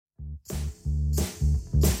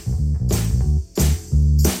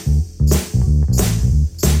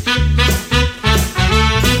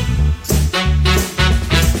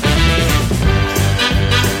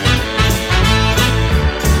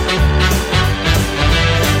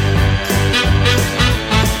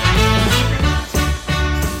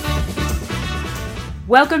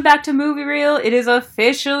Welcome back to Movie Reel. It is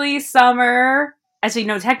officially summer. Actually,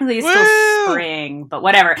 no, technically it's still spring, but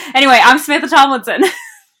whatever. Anyway, I'm Samantha Tomlinson.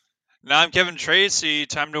 Now I'm Kevin Tracy.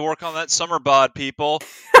 Time to work on that summer bod, people.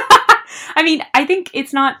 I mean, I think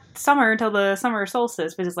it's not summer until the summer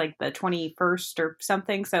solstice, which is like the 21st or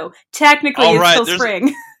something, so technically it's still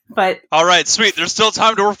spring. But alright, sweet. There's still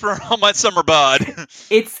time to work on my summer bod.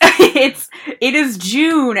 it is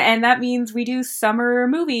June, and that means we do summer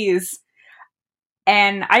movies.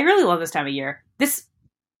 And I really love this time of year. I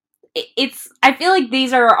feel like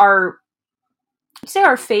these are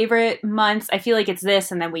our favorite months. I feel like it's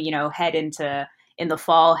this, and then we, head into, in the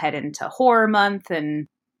fall, head into horror month, and...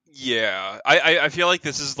 Yeah, I feel like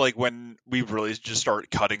this is like when we really just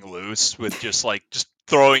start cutting loose with just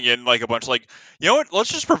throwing in like a bunch of like, you know what,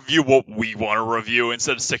 let's just review what we want to review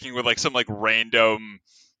instead of sticking with like some like random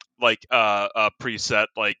like preset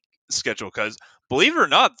like schedule, because believe it or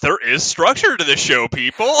not, there is structure to this show,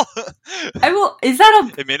 people.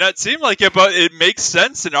 It may not seem like it, but it makes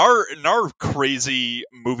sense in our crazy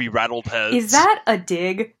movie rattled heads. Is that a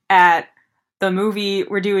dig at the movie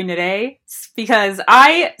we're doing today? Because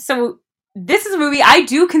this is a movie I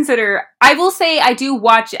do consider, I will say I do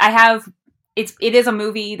watch, it is a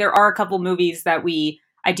movie. There are a couple movies that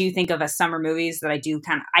I do think of as summer movies that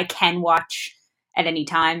I can watch at any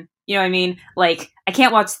time. You know what I mean? Like, I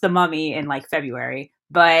can't watch The Mummy in, like, February,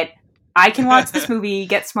 but I can watch this movie,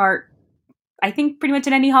 Get Smart, I think pretty much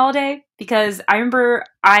at any holiday, because I remember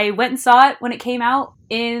I went and saw it when it came out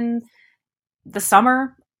in the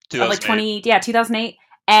summer of, like, 2008,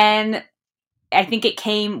 and I think it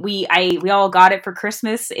came, we all got it for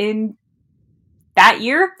Christmas in that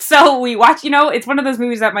year, so we watched, it's one of those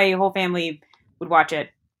movies that my whole family would watch at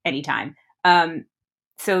any time.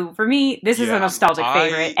 So for me, this is a nostalgic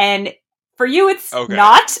favorite, and for you, it's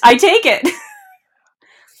not. I take it.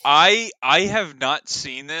 I have not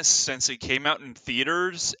seen this since it came out in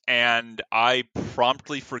theaters, and I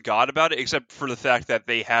promptly forgot about it, except for the fact that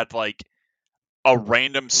they had like a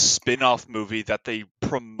random spin-off movie that they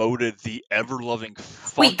promoted the ever-loving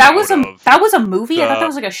fuck Wait, that was a movie? I thought that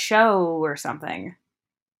was like a show or something.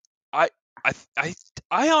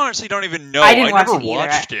 I honestly don't even know. I never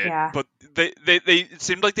watched it, yeah. But they it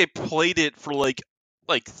seemed like they played it for like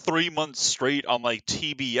 3 months straight on like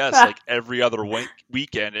TBS like every other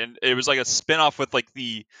weekend, and it was like a spin-off with like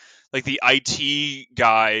the IT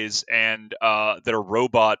guys and their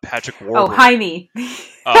robot Patrick Warburton. Oh, Jaime.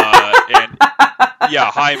 And yeah,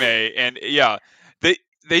 Jaime, and yeah,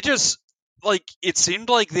 they just like, it seemed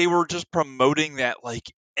like they were just promoting that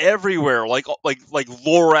like everywhere, like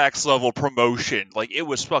Lorax level promotion. Like, it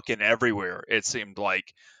was fucking everywhere, it seemed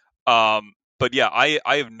like. But yeah, I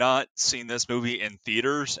have not seen this movie in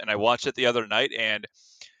theaters, and I watched it the other night, and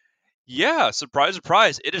yeah, surprise,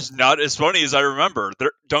 surprise, it is not as funny as I remember.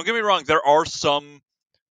 Don't get me wrong, there are some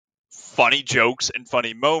funny jokes and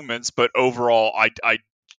funny moments, but overall, I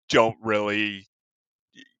don't really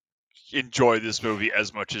enjoy this movie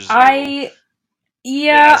as much as you.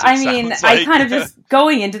 Yeah, I mean, like. I kind of just,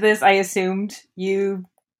 going into this, I assumed you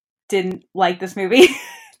didn't like this movie,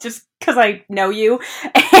 just because I know you,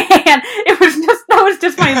 and that was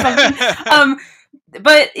just my assumption.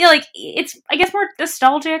 But, like, it's, I guess, more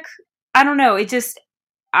nostalgic. I don't know,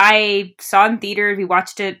 I saw it in theaters, we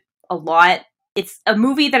watched it a lot. It's a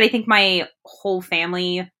movie that I think my whole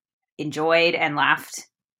family enjoyed and laughed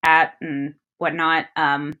at and whatnot,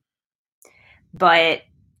 but...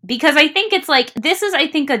 because I think it's like, this is, I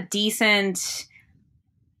think, a decent,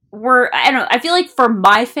 I don't know, I feel like for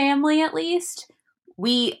my family, at least,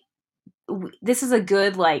 this is a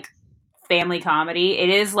good, like, family comedy. It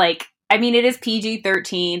is, like, I mean, it is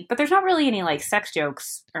PG-13, but there's not really any, like, sex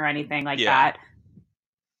jokes or anything like that.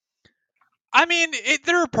 I mean,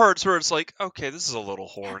 there are parts where it's like, okay, this is a little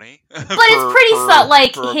horny. But it's pretty subtle,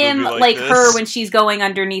 like him, like her when she's going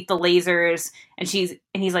underneath the lasers, and she's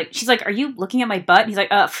like, "Are you looking at my butt?" And he's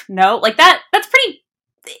like, no, like that. That's pretty.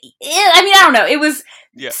 I mean, I don't know. It was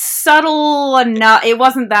subtle enough. It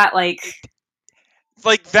wasn't that like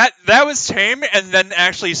that was tame, and then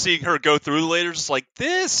actually seeing her go through the lasers, like,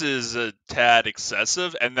 this is a tad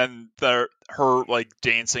excessive, and then her like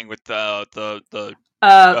dancing with the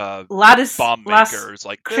bomb makers,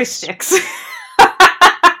 like Christix.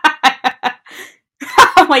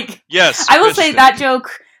 I'm like, yes, I will say that joke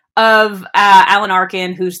of Alan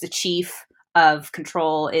Arkin, who's the chief of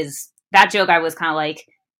Control, is that joke. I was kind of like,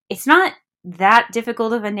 it's not that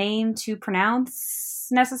difficult of a name to pronounce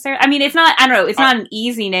necessarily. I mean, it's not. I don't know. It's not an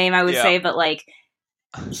easy name, I would say, but like,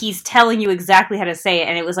 he's telling you exactly how to say it,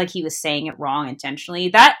 and it was like he was saying it wrong intentionally.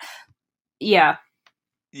 That, yeah.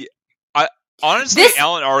 Honestly,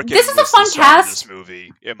 Alan Arkin this is was a fun the star of cast. this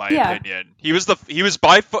movie, in my opinion. He was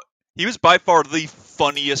by far the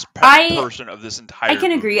funniest person of this entire. I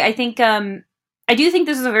can agree. Movie. I think I do think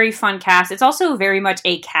this is a very fun cast. It's also very much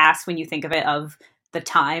a cast when you think of it of the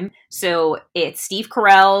time. So it's Steve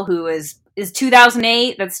Carell, who is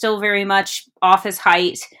 2008. That's still very much off his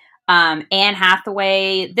height. Anne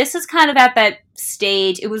Hathaway. This is kind of at that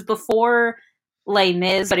stage. It was before Les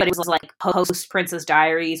Mis, but it was like post Princess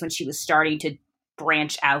Diaries when she was starting to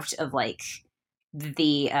branch out of like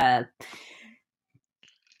the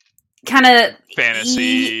kind of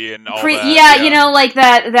fantasy and all that. Yeah, you know, like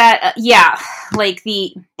that. Like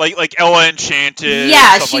the like Ella Enchanted.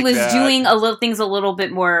 Yeah, she was like doing things a little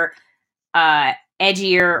bit more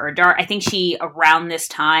edgier or dark. I think she around this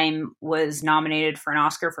time was nominated for an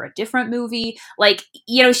Oscar for a different movie. Like,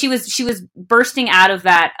 you know, she was bursting out of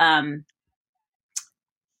that. I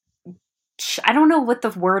don't know what the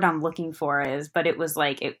word I'm looking for is, but it was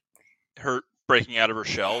like her breaking out of her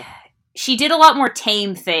shell. She did a lot more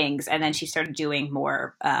tame things, and then she started doing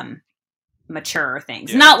more mature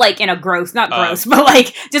things. Yeah. Not like in a gross, but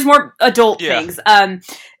like just more adult things.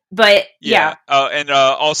 But yeah.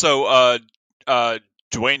 Also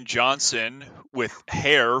Dwayne Johnson with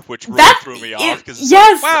hair, which really threw me off because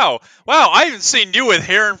like, wow, I haven't seen you with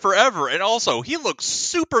hair in forever. And also, he looks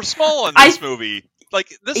super small in this movie. Like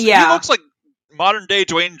this, he looks like modern day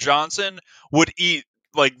Dwayne Johnson would eat.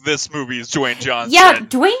 Like this movie's Dwayne Johnson. Yeah,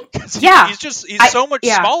 Dwayne. Yeah, he's so much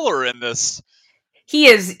smaller in this. He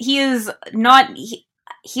is not. He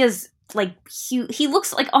is like he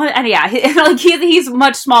looks like like he's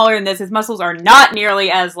much smaller in this. His muscles are not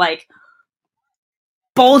nearly as like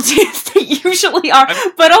bulgy as they usually are.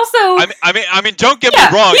 But also, I mean, don't get me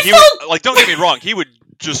wrong. Don't get me wrong. He would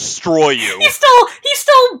destroy you. He's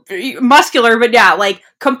still muscular, but yeah, like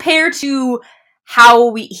compared to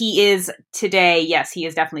how he is today, yes, he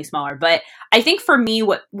is definitely smaller. But I think for me,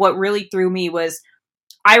 what really threw me was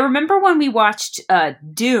I remember when we watched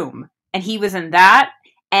Doom, and he was in that,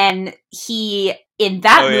 and he in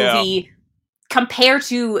that movie compared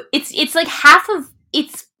to it's like half of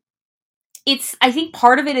it's I think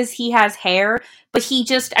part of it is he has hair, but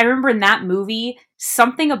I remember in that movie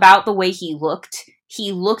something about the way he looked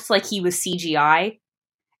like he was CGI.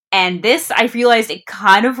 And this, I realized it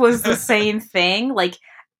kind of was the same thing. Like,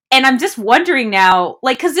 and I'm just wondering now,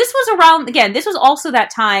 like, because this was around, again, this was also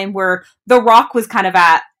that time where The Rock was kind of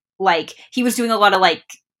at, like, he was doing a lot of, like,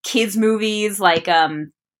 kids' movies, like,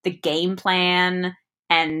 The Game Plan,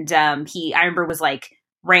 and I remember was, like,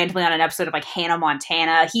 randomly on an episode of, like, Hannah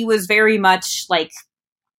Montana. He was very much, like,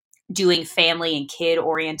 doing family and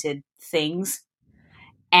kid-oriented things.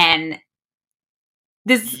 And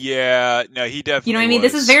this, he definitely. You know what I mean?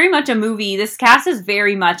 This is very much a movie. This cast is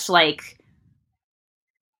very much like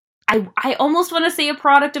I almost want to say a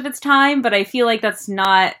product of its time, but I feel like that's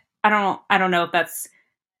not. I don't know if that's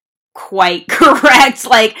quite correct.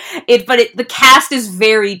 Like the cast is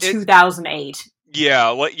very 2008.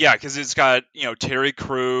 Yeah, because it's got Terry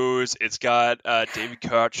Crews, it's got David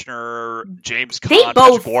Koechner, James Caan,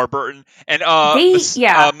 Patrick Warburton, and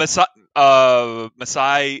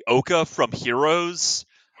Masai Oka from Heroes.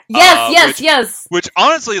 Yes. Which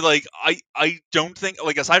honestly, like, I don't think,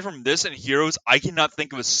 like, aside from this and Heroes, I cannot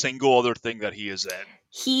think of a single other thing that he is in.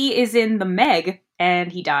 He is in The Meg,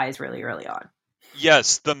 and he dies really early on.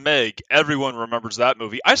 Yes, The Meg. Everyone remembers that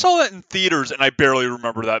movie. I saw that in theaters, and I barely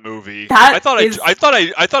remember that movie. I thought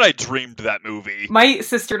I dreamed that movie. My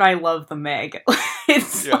sister and I love The Meg.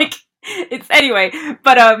 It's anyway,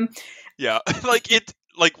 but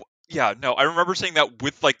yeah, I remember seeing that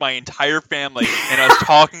with like my entire family, and I was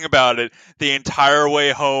talking about it the entire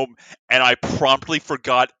way home, and I promptly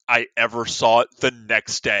forgot I ever saw it the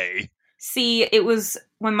next day. See, it was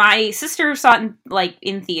when my sister saw it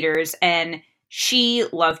in theaters, and she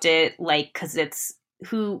loved it, like, because it's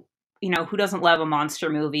who doesn't love a monster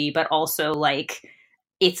movie, but also like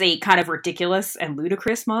it's a kind of ridiculous and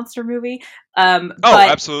ludicrous monster movie.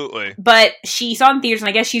 Absolutely. But she saw it in theaters, and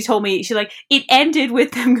I guess she told me, it ended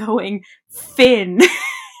with them going, Finn.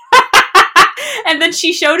 And then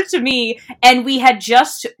she showed it to me, and we had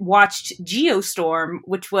just watched Geostorm,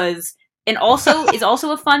 which was, and also is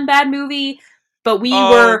also a fun, bad movie, but we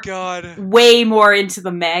were way more into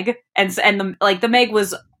The Meg, and the Meg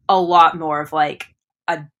was a lot more of like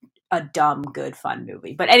a dumb, good, fun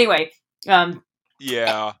movie. But anyway,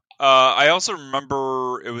 yeah. I also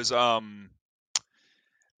remember it was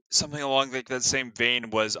something along that same vein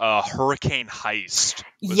was Hurricane Heist.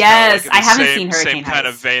 Yes, I haven't seen Hurricane Heist. Same kind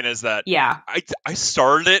of vein as that. Yeah. I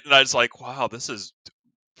started it and I was like, wow, this is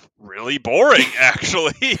really boring,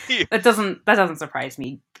 actually. That doesn't surprise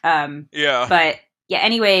me. Yeah. But yeah,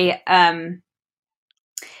 anyway,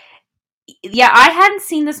 yeah, I hadn't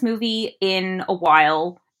seen this movie in a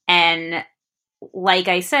while, and like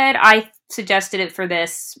I said, I suggested it for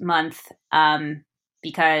this month,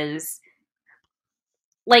 because,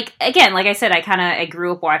 like, again, like I said, I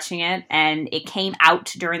grew up watching it, and it came out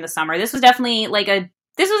during the summer. This was definitely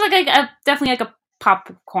definitely like a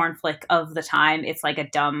popcorn flick of the time. It's like a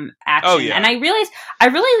dumb action, Oh, yeah. and I really,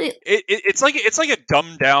 It's like a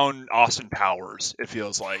dumbed down Austin Powers. It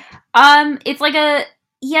feels like. it's like a,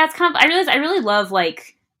 yeah, it's kind of, I really love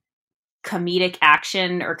like comedic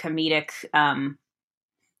action or comedic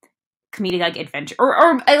like adventure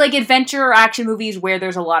or like adventure or action movies where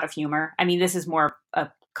there's a lot of humor. I mean, this is more a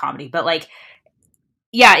comedy, but like,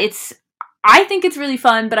 yeah, I think it's really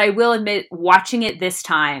fun, but I will admit, watching it this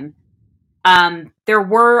time,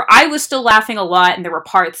 I was still laughing a lot, and there were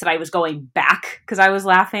parts that I was going back because I was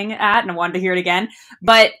laughing at and I wanted to hear it again.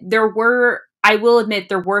 But I will admit,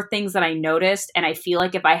 there were things that I noticed, and I feel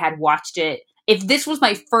like if I had watched it, if this was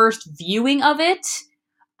my first viewing of it,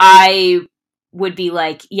 I would be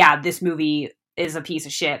like, yeah, this movie is a piece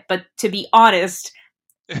of shit. But to be honest,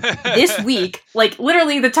 this week, like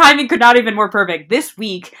literally the timing could not have been more perfect. This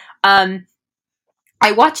week, I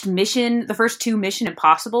watched the first two Mission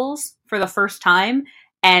Impossibles for the first time,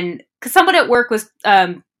 and because someone at work was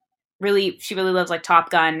she really loves like Top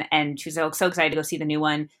Gun, and she was so excited to go see the new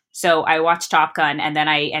one. So I watched Top Gun, and then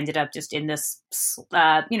I ended up just in this,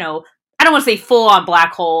 I don't want to say full on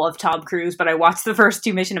black hole of Tom Cruise, but I watched the first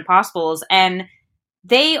two Mission Impossibles, and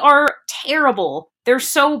they are terrible. They're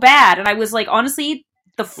so bad, and I was like, honestly,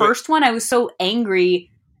 the first one, I was so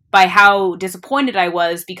angry by how disappointed I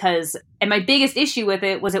was and my biggest issue with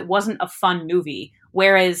it wasn't a fun movie.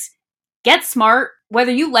 Whereas Get Smart,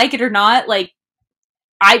 whether you like it or not, like,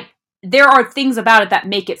 there are things about it that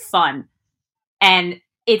make it fun. And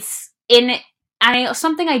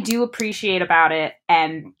something I do appreciate about it,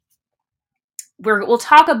 and we'll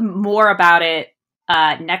talk more about it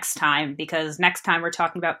next time, because next time we're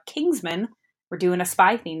talking about Kingsman. We're doing a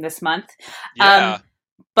spy theme this month. Yeah.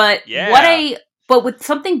 But with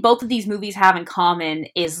something both of these movies have in common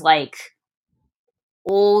is like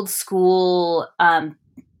old school the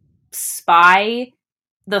spy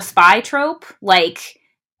trope, like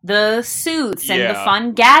the suits and the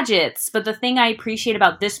fun gadgets. But the thing I appreciate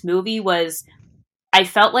about this movie was I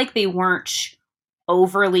felt like they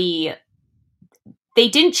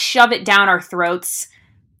didn't shove it down our throats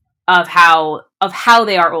of how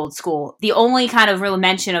they are old school. The only kind of real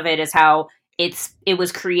mention of it is how it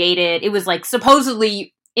was created. It was like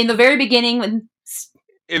supposedly in the very beginning when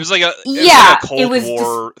it was like a Cold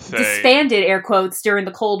War thing. Disbanded, air quotes, during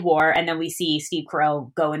the Cold War, and then we see Steve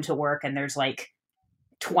Carell go into work, and there's like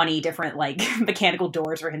 20 different like mechanical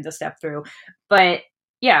doors for him to step through. But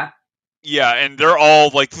yeah. Yeah, and they're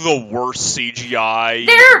all like the worst CGI.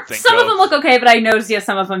 Some of them look okay, but I noticed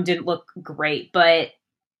some of them didn't look great. But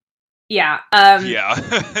yeah, yeah.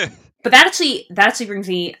 But that actually brings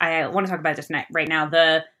me. I want to talk about this right now.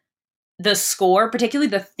 The score, particularly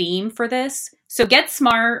the theme for this. So Get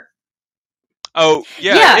Smart. Oh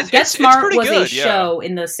yeah, Get Smart was good, a show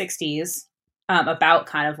in the 60s about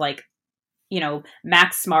kind of like,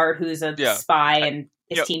 Max Smart, who's a spy and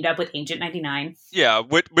is teamed up with Agent 99. Yeah,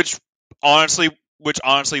 which honestly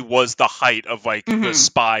was the height of like the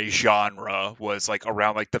spy genre, was like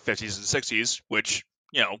around like the 50s and 60s, which,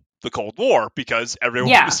 the Cold War, because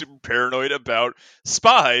everyone was super paranoid about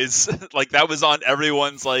spies. Like that was on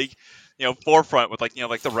everyone's like, forefront with like,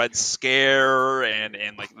 like the Red Scare and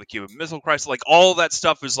like the Cuban Missile Crisis. Like all that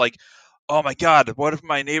stuff was like, oh my God, what if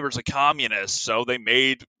my neighbor's a communist? So they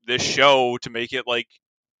made this show to make it like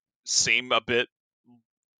seem a bit,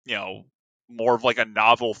 more of like a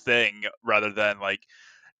novel thing rather than like,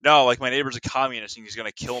 no, like my neighbor's a communist and he's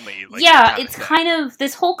gonna kill me. Like, yeah, it's kind of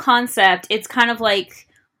this whole concept. It's kind of like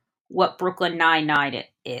what Brooklyn Nine-Nine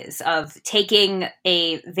is, of taking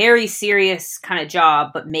a very serious kind of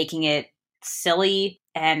job but making it silly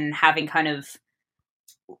and having kind of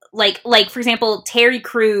like for example, Terry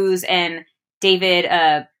Crews and David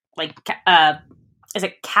is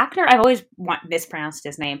it Koechner? I've always mispronounced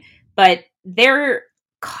his name, but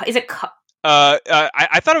I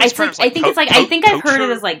thought it was pronounced like I think I've heard it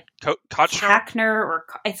as like Koechner or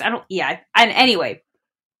and anyway,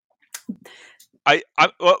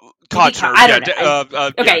 Koechner. I don't know.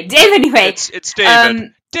 Okay, yeah. Dave. Anyway, it's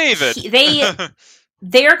David. David.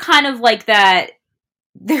 They're kind of like that.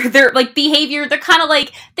 They're like behavior. They're kind of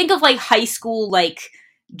like, think of like high school like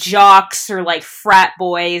jocks or like frat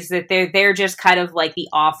boys, that they're just kind of like the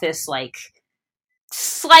office like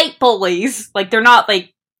slight bullies. Like they're not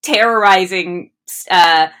like terrorizing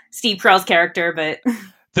Steve Carell's character, but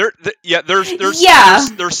There's yeah,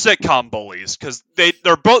 sitcom bullies because they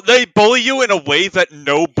bully you in a way that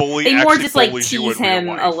no bully they more actually just like bullies you tease in real him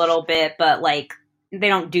life. a little bit, but like they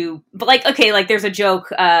don't do. But like okay, like there's a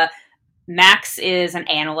joke. Max is an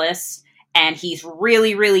analyst, and he's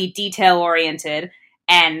really really detail oriented,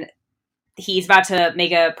 and he's about to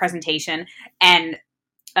make a presentation, and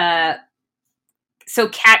so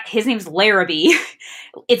his name's Larrabee.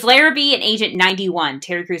 It's Larrabee and Agent 91.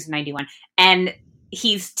 Terry Crews is 91, and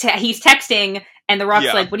he's texting, and The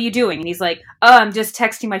Rock's like, "What are you doing?" And he's like, "Oh, I'm just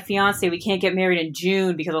texting my fiance. We can't get married in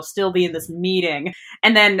June because I'll still be in this meeting."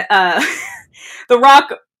 And then The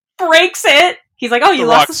Rock breaks it. He's like, "Oh, you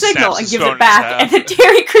lost the signal," and gives it back. And then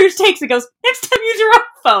Terry Crews takes it and goes, "Next time, use your own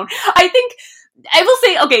phone." I think I will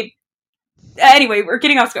say, okay. Anyway, we're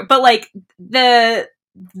getting off script, but like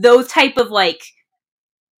those type of like.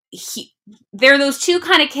 There are those two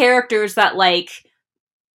kind of characters that like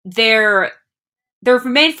they're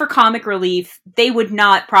made for comic relief. They would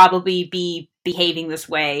not probably be behaving this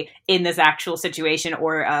way in this actual situation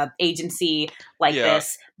or agency like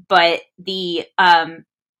this. But the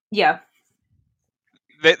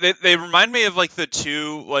they remind me of like the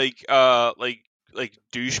two like douchebag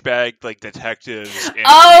like detectives and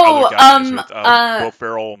other guys with Will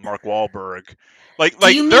Ferrell and Mark Wahlberg. Like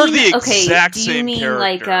they're the exact same character.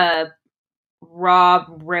 Like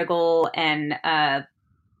Rob Riggle and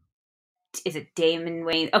is it Damon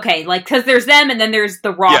Wayne? Okay, like because there's them and then there's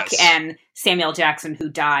The Rock and Samuel Jackson who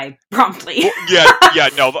die promptly.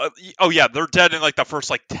 Well, they're dead in like the first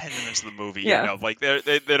like 10 minutes of the movie. Yeah. You know, like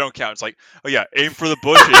they don't count. It's like, oh yeah, aim for the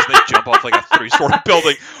bushes. And they jump off like a 3-story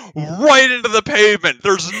building right into the pavement.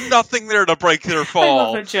 There's nothing there to break their fall. I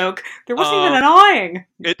love that joke. There wasn't even an awing.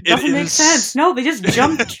 It doesn't make sense. No, they just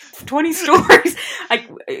jumped 20 stories.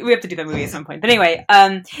 We have to do that movie at some point. But anyway,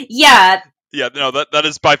 yeah. Yeah, no, that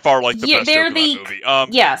is by far like the best joke of that movie.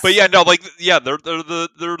 Yes, but yeah, no, like they're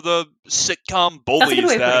the sitcom bullies. That's a good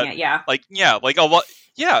way of putting it. Yeah, like a lot.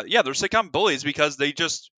 Yeah, they're sitcom bullies because they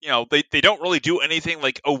just they don't really do anything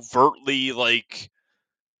like overtly like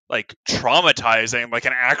traumatizing like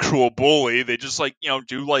an actual bully. They just like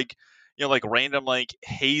do like like random like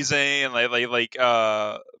hazing and they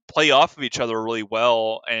play off of each other really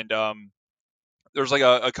well. And there's like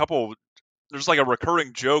a couple. There's like a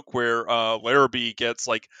recurring joke where Larrabee gets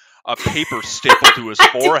like a paper stapled to his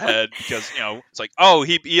forehead because it's like, oh,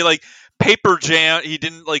 he like paper jam. He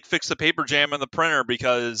didn't like fix the paper jam in the printer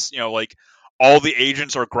because like all the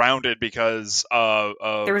agents are grounded because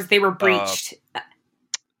they were breached.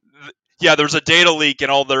 There's a data leak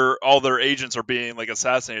and all their agents are being like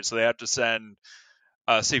assassinated, so they have to send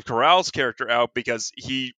Steve Carell's character out because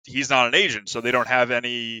he's not an agent, so they don't have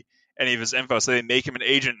any of his info, so they make him an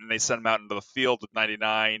agent and they send him out into the field with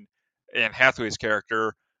 99 and Hathaway's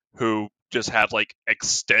character, who just had like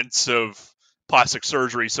extensive plastic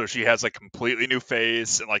surgery, so she has a completely new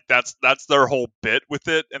face, and like that's their whole bit with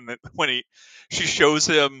it. And then when she shows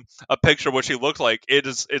him a picture of what she looked like,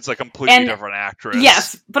 it's a completely different actress.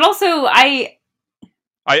 Yes, but also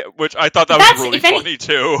which I thought that was really funny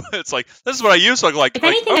too. It's like, this is what I used to look like. If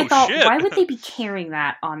anything, I thought, shit. Why would they be carrying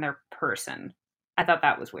that on their person? I thought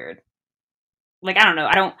that was weird. Like, I don't know.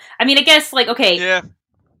 I guess, like, okay. Yeah.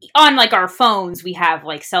 On, like, our phones, we have,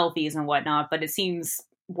 like, selfies and whatnot, but it seems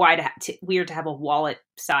weird to have a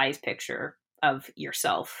wallet-size picture of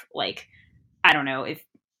yourself. Like, I don't know.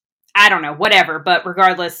 Whatever. But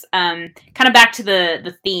regardless, kind of back to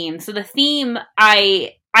the theme. So the theme,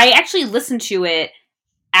 I actually listened to it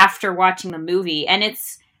after watching the movie, and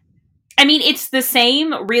it's the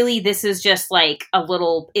same. Really, this is just, like,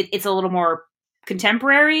 it's a little more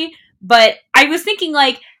contemporary, but I was thinking,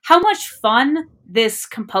 like, how much fun this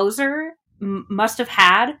composer must have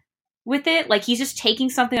had with it. Like, he's just taking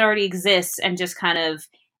something that already exists and just kind of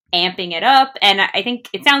amping it up, and I think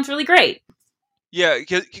it sounds really great. Yeah,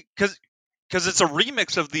 because it's a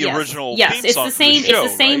remix of the original theme song. Yes, it's the same. Show,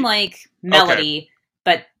 it's the same, right? like, melody,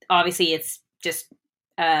 but obviously it's just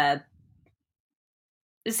let's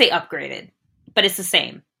say upgraded, but it's the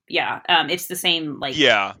same. Yeah, it's the same, like,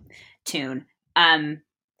 tune.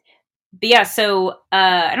 But yeah, so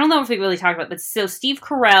I don't know if we really talked about it, but so Steve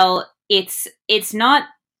Carell, it's not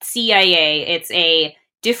CIA, it's a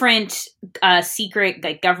different secret,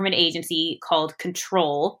 like, government agency called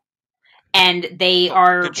Control, and they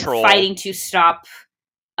are fighting to stop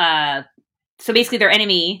so basically their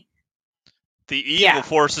enemy, the evil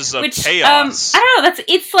forces of chaos. I don't know,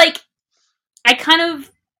 it's like, I kind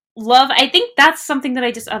of love, I think that's something that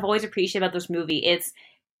I've always appreciated about this movie. It's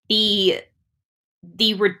the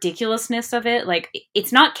ridiculousness of it. Like,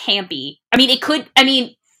 it's not campy.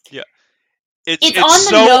 it's on the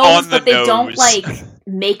so nose, on the but they nose. don't like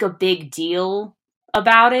make a big deal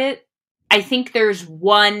about it. I think there's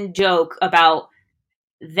one joke about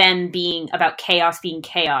them being about chaos being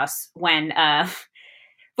chaos when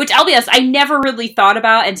which I'll be honest, I never really thought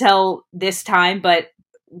about until this time, but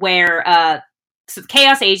where so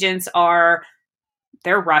chaos agents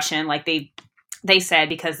they're Russian, like they said,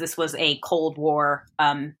 because this was a Cold War,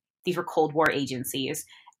 these were Cold War agencies,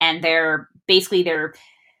 and they're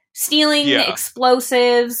stealing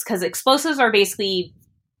explosives, because explosives are basically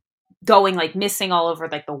going like missing all over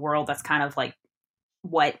like the world. That's kind of like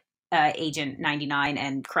what Agent 99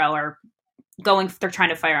 and Krell are going. They're trying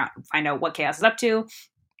to find out what Chaos is up to.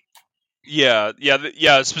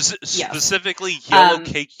 Specifically yellow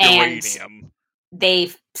cake uranium.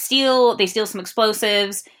 They steal some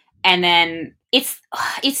explosives, and then it's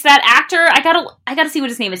that actor. I gotta see what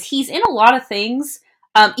his name is. He's in a lot of things.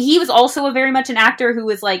 He was also very much an actor who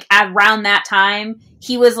was like around that time.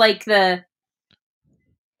 He was like the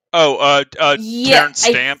Terrence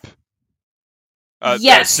Stamp.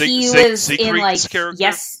 Yes, he was in like character?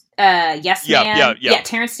 Yes Man. Yeah.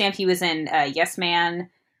 Terrence Stamp. He was in Yes Man,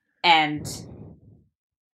 and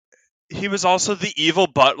he was also the evil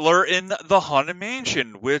butler in The Haunted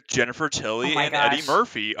Mansion with Jennifer Tilly and Eddie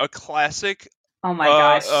Murphy, a classic. Oh my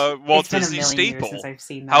gosh! Walt Disney staple. Since I've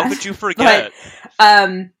seen that. How could you forget?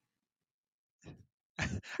 But,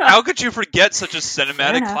 how could you forget such a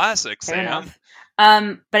cinematic classic, Sam?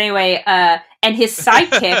 But anyway, and his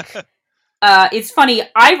sidekick. It's funny.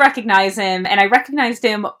 I recognize him, and I recognized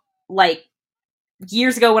him like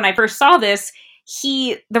years ago when I first saw this.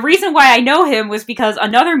 The reason why I know him was because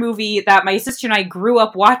another movie that my sister and I grew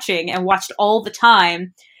up watching and watched all the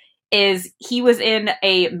time is he was in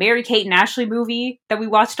a Mary-Kate and Ashley movie that we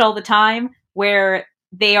watched all the time, where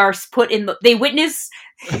they are put in they witness.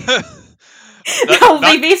 It's called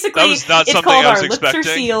Our Lips Are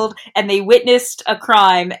Sealed, and they witnessed a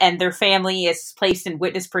crime, and their family is placed in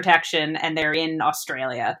witness protection, and they're in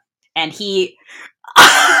Australia, and he.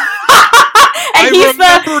 He's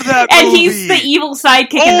the evil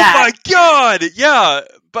sidekick in that. Oh my god! Yeah,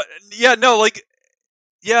 but and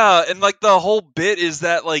like the whole bit is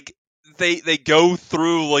that like they go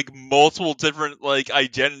through like multiple different like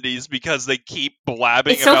identities because they keep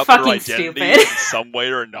blabbing about their identity in some way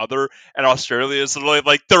or another. And Australia is literally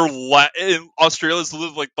like Australia's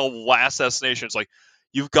literally like the last destination. It's like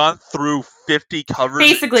you've gone through 50 covers.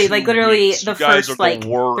 Basically, like literally weeks. The first like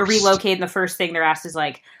they're relocated, and the first thing they're asked is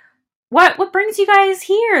like, What brings you guys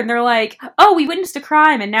here? And they're like, oh, we witnessed a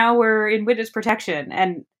crime, and now we're in witness protection.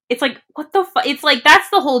 And it's like, what the fuck? It's like, that's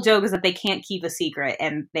the whole joke, is that they can't keep a secret,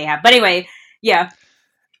 and they have. But anyway, yeah.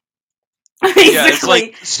 Basically. Yeah, it's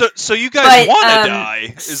like, so you guys want to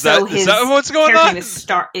die? Is that what's going on? His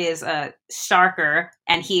character name is Starker,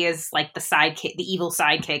 and he is like the sidekick, the evil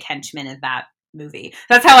sidekick henchman in that movie.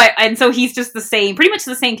 That's how and so he's just pretty much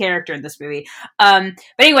the same character in this movie. But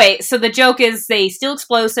anyway, so the joke is they steal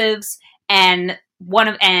explosives, and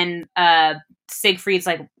Siegfried's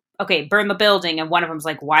like, okay, burn the building, and one of them's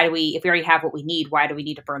like, if we already have what we need, why do we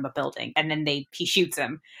need to burn the building? And then he shoots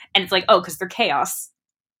him, and it's like, oh, because they're chaos.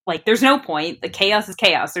 Like, there's no point. The chaos is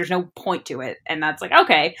chaos. There's no point to it, and that's like,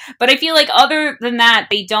 okay. But I feel like other than that,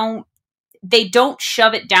 they don't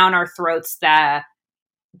shove it down our throats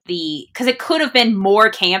because it could have been more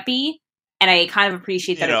campy, and I kind of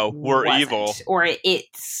appreciate that we're wasn't. Evil, or it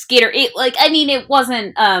skittered. It like, I mean, it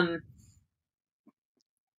wasn't.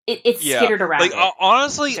 It skittered around. Like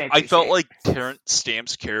honestly, I felt like Terrence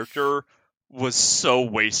Stamp's character was so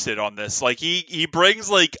wasted on this. Like he brings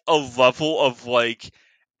like a level of like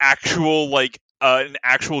actual like an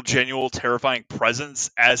actual genuine terrifying presence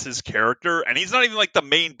as his character, and he's not even like the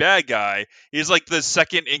main bad guy. He's like the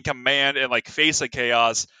second in command and like face of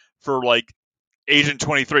chaos for like Agent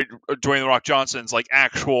 23, Dwayne The Rock Johnson's like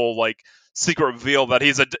actual like secret reveal that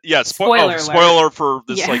he's spoiler for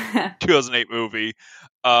this like 2008 movie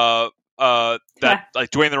that like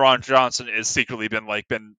Dwayne The Rock Johnson is secretly been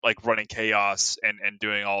running chaos and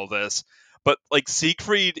doing all this, but like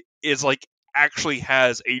Siegfried is like actually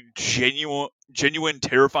has a genuine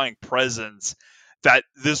terrifying presence that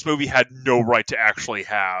this movie had no right to actually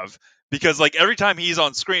have, because like every time he's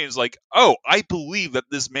on screen it's like, oh, I believe that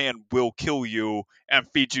this man will kill you and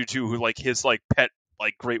feed you to like his like pet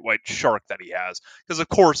like great white shark that he has, because of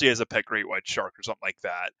course he has a pet great white shark or something like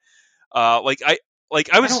that. I'm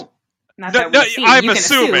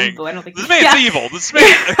assuming this man's evil. This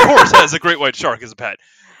man of course has a great white shark as a pet.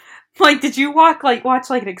 Like, did you watch like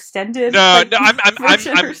an extended? No,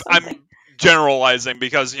 I'm generalizing,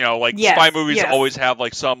 because spy movies always have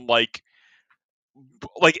like some like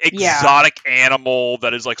like Yeah. exotic animal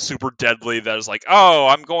that is like super deadly that is like, oh,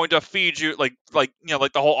 I'm going to feed you, like you know,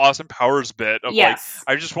 like the whole Austin Powers bit of like, Yes.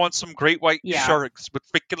 I just want some great white Yeah. sharks with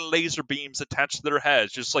freaking laser beams attached to their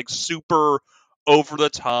heads, just like super over the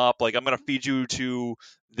top, like I'm gonna feed you to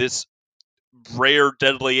this rare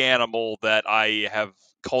deadly animal that I have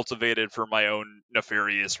cultivated for my own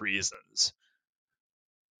nefarious reasons.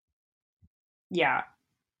 Yeah.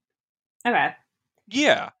 Okay.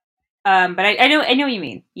 Yeah. But I know what you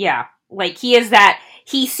mean. Yeah. Like he is that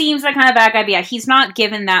he seems that kind of bad guy, but yeah, he's not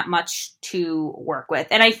given that much to work with.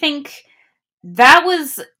 And I think that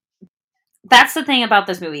was that's the thing about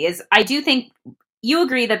this movie is I do think you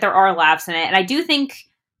agree that there are laughs in it, and I do think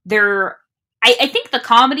there I think the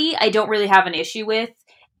comedy I don't really have an issue with.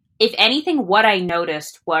 If anything, what I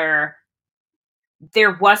noticed were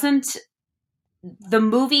there wasn't the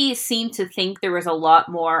movie seemed to think there was a lot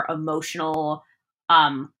more emotional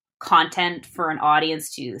content for an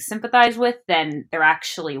audience to sympathize with than there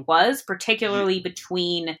actually was, particularly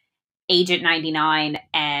between Agent 99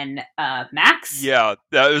 and Max. Yeah,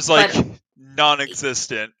 that was like But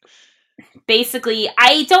non-existent. basically,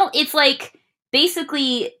 I don't. It's like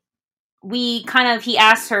basically we kind of he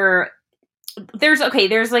asks her. There's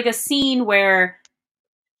like a scene where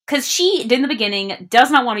because she in the beginning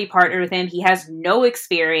does not want to be partnered with him. He has no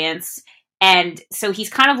experience, and so he's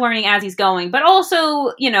kind of learning as he's going. But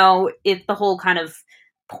also, if the whole kind of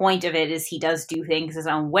point of it is he does do things his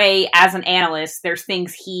own way. As an analyst, there's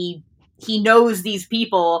things he knows these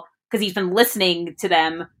people because he's been listening to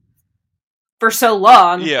them for so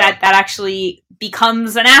long Yeah. that actually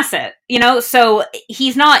becomes an asset. So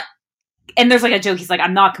he's not. And there's like a joke. He's like,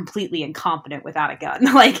 "I'm not completely incompetent without a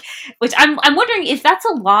gun." Like, which I'm wondering if that's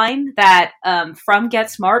a line that from Get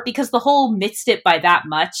Smart, because the whole missed it by that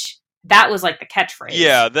much. That was like the catchphrase.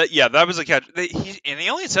 Yeah, that was a catch. He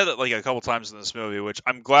only said it like a couple times in this movie, which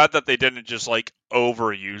I'm glad that they didn't just like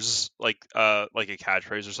overuse like a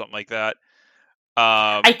catchphrase or something like that.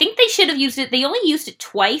 I think they should have used it. They only used it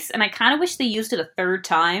twice, and I kind of wish they used it a third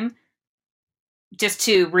time. Just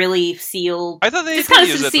to really seal. I thought they just kind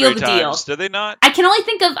of of seal the deal. Did they not? I can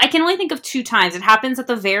only think of two times. It happens at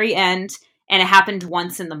the very end, and it happened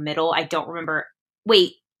once in the middle. I don't remember.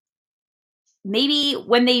 Wait, maybe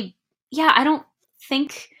when they. Yeah, I don't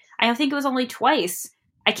think it was only twice.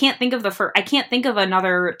 I can't think of I can't think of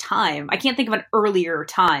another time. I can't think of an earlier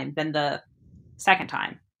time than the second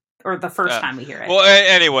time or the first time we hear it. Well,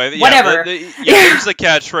 anyway, whatever. There's the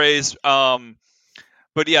catchphrase.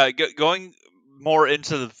 But yeah, going more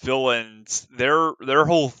into the villains, their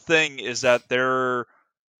whole thing is that they're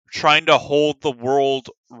trying to hold the world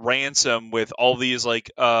ransom with all these like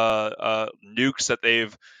nukes that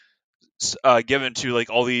they've given to like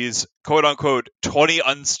all these quote unquote 20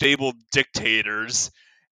 unstable dictators,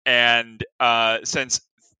 and since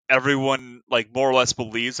everyone like more or less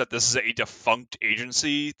believes that this is a defunct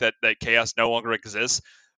agency, that chaos no longer exists,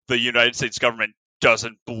 the United States government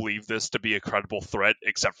doesn't believe this to be a credible threat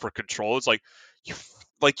except for control. It's like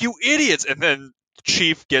you idiots. And then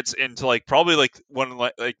Chief gets into like probably like one of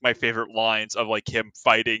like my favorite lines of like him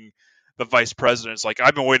fighting the vice president. It's like,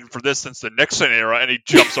 I've been waiting for this since the Nixon era, and he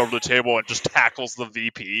jumps over the table and just tackles the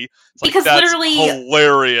VP. It's like, because that's literally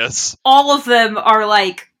hilarious. All of them are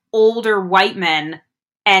like older white men,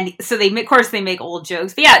 and so they make old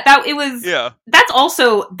jokes. But yeah, that's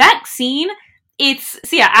also that scene. It's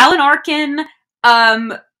Alan Arkin,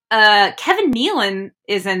 Kevin Nealon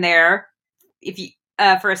is in there if you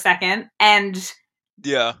for a second, and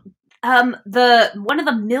yeah, the one of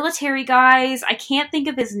the military guys, I can't think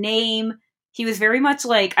of his name. He was very much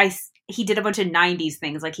like he did a bunch of 90s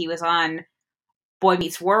things, like he was on Boy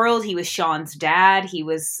Meets World, he was Sean's dad, he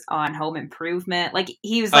was on Home Improvement, like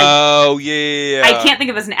he was like, oh yeah, I can't think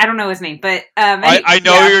of his name, I don't know his name, but I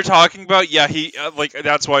know what you're talking about. Yeah, he like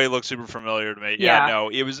that's why he looks super familiar to me. Yeah, no,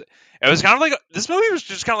 it was kind of like this movie was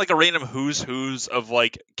just kind of like a random who's of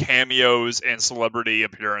like cameos and celebrity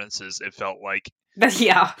appearances. It felt like,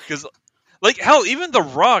 yeah, because like hell, even The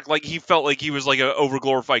Rock, like he felt like he was like an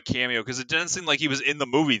overglorified cameo because it didn't seem like he was in the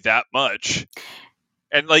movie that much.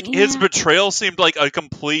 And like his betrayal seemed like a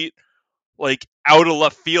complete like out of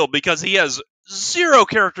left field because he has zero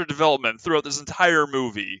character development throughout this entire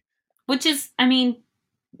movie. Which is, I mean,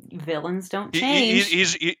 villains don't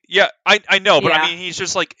change. I know, but I mean, he's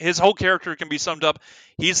just like, his whole character can be summed up.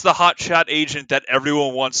 He's the hotshot agent that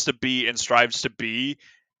everyone wants to be and strives to be,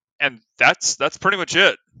 and that's pretty much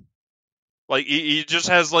it. Like he just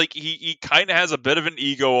has like he kind of has a bit of an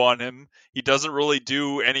ego on him. He doesn't really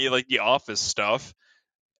do any like the office stuff.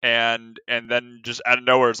 And then just out of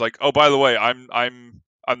nowhere, it's like, oh, by the way, I'm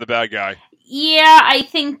the bad guy. Yeah, I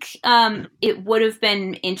think it would have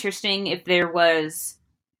been interesting if there was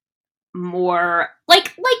more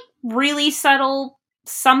really subtle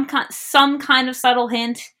some kind of subtle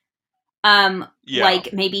hint. Yeah.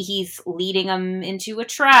 Like maybe he's leading him into a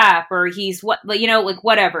trap, or he's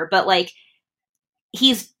whatever. But like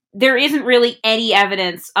there isn't really any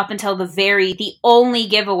evidence up until the only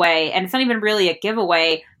giveaway, and it's not even really a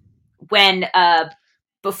giveaway when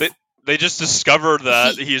They just discovered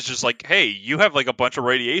that he's just like, hey, you have like a bunch of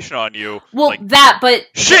radiation on you. Well, like,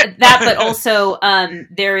 shit. But also,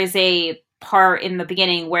 there is a part in the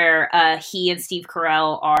beginning where he and Steve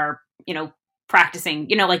Carell are, practicing,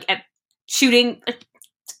 like at shooting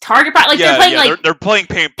target practice. They're playing they're playing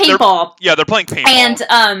paintball. They're playing paintball.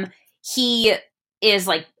 And he is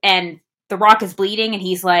like, and The Rock is bleeding, and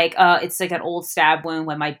he's like, it's like an old stab wound.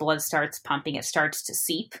 When my blood starts pumping, it starts to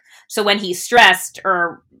seep. So when he's stressed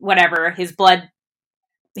or whatever, his blood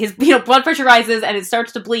pressure rises and it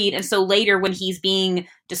starts to bleed. And so later, when he's being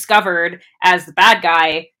discovered as the bad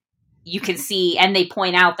guy, you can see, and they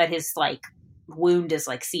point out that his like wound is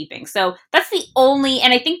like seeping. So that's the only,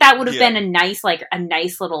 and I think that would have been a nice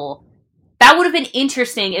little, that would have been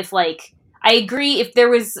interesting if like, I agree if there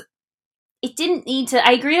was, it didn't need to,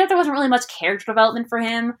 I agree that there wasn't really much character development for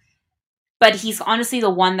him, but he's honestly the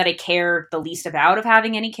one that I care the least about of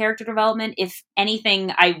having any character development. If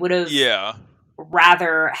anything, I would have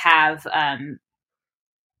rather have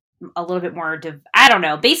a little bit more I don't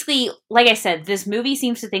know. Basically, like I said, this movie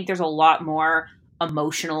seems to think there's a lot more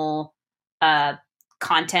emotional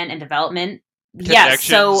content and development. Yes,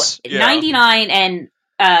 so 99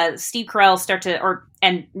 and Steve Carell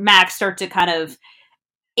and Max start to kind of,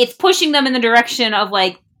 it's pushing them in the direction of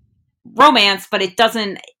like romance, but it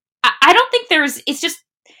doesn't, I don't think it's just,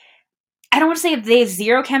 I don't want to say they have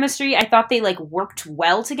zero chemistry. I thought they like worked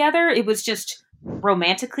well together. It was just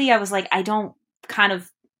romantically, I was like, I don't kind of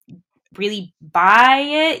really buy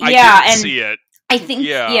it. I didn't see it. I think,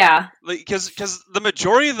 because the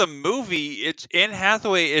majority of the movie, it's Anne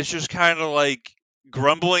Hathaway is just kind of like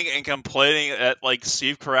grumbling and complaining at like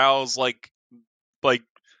Steve Carell's like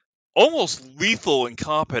almost lethal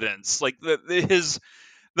incompetence. Like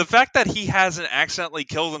the fact that he hasn't accidentally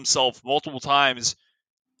killed himself multiple times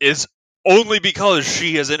is only because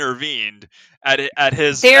she has intervened on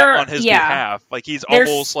his behalf. Like he's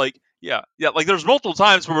almost like like there's multiple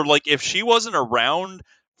times where like if she wasn't around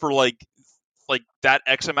for like that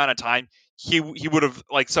X amount of time, he would have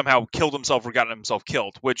like somehow killed himself or gotten himself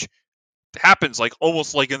killed, which happens like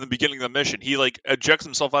almost like in the beginning of the mission. He like ejects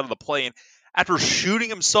himself out of the plane after shooting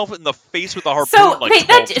himself in the face with a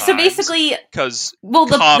harpoon. So basically, because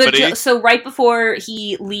so right before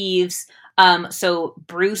he leaves, so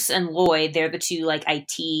Bruce and Lloyd, they're the two like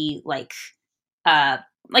IT like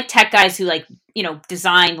tech guys who like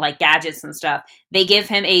design like gadgets and stuff. They give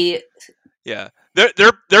him a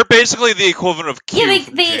They're basically the equivalent of Q.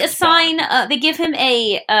 They assign they give him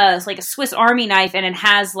a like a Swiss Army knife, and it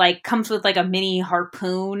has like comes with like a mini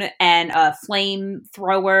harpoon and a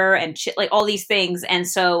flamethrower and shit, like all these things. And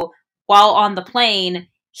so while on the plane,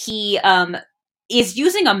 he is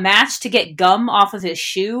using a match to get gum off of his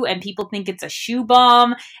shoe, and people think it's a shoe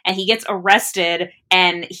bomb, and he gets arrested,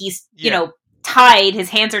 and he's tied. His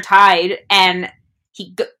hands are tied, and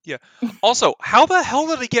Also, how the hell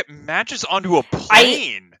did he get matches onto a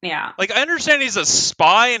plane? Like, I understand he's a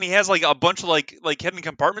spy and he has like a bunch of like hidden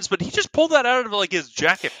compartments, but he just pulled that out of like his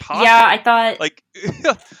jacket pocket. Yeah, I thought like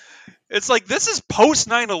it's like this is post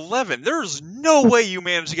 9/11. There's no way you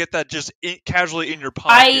managed to get that just casually in your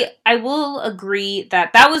pocket. I will agree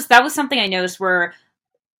that was something I noticed where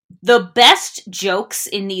the best jokes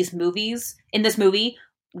in this movie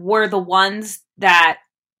were the ones that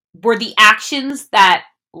were the actions that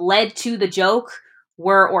led to the joke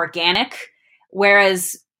were organic,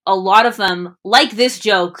 whereas a lot of them, like this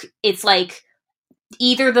joke, it's like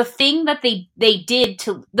either the thing that they did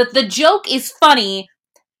to the joke is funny,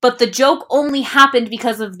 but the joke only happened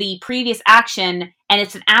because of the previous action, and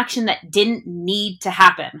it's an action that didn't need to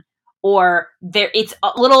happen, or it's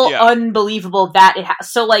a little unbelievable that it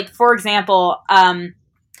has. So like, for example,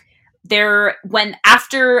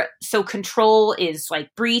 Control is like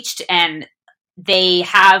breached, and they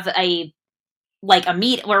have a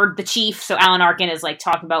meet where the chief, so Alan Arkin, is like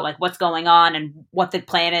talking about like what's going on and what the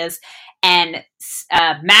plan is, and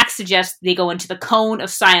Max suggests they go into the cone of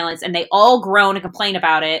silence, and they all groan and complain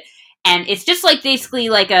about it, and it's just like basically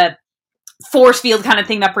like a force field kind of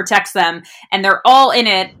thing that protects them, and they're all in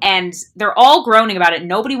it, and they're all groaning about it.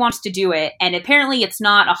 Nobody wants to do it, and apparently it's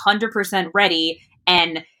not 100% ready,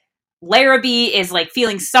 and Larrabee is like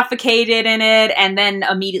feeling suffocated in it, and then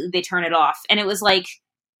immediately they turn it off. And it was like,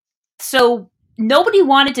 so nobody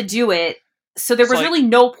wanted to do it, so there It's was like- really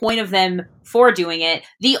no point of them for doing it.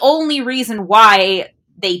 The only reason why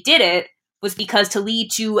they did it was because to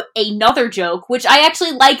lead to another joke, which I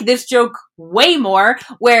actually like this joke way more,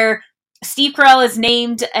 where Steve Carell is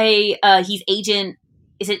named he's agent,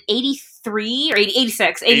 is it 83 or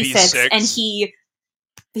 86? 86, and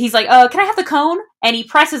he's like, can I have the cone? And he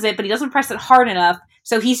presses it, but he doesn't press it hard enough.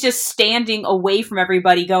 So he's just standing away from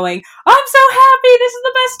everybody going, I'm so happy, this is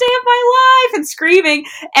the best day of my life, and screaming,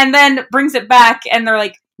 and then brings it back, and they're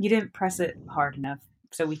like, you didn't press it hard enough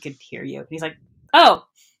so we could hear you. And he's like, oh.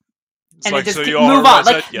 And like, they just so move on.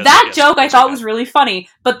 Like, yes, that yes, joke I yes, thought okay. was really funny,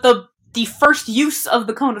 but the first use of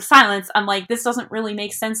the cone of silence, I'm like, this doesn't really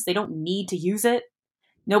make sense. They don't need to use it.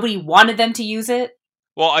 Nobody wanted them to use it.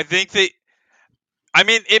 Well, I think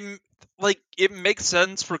it makes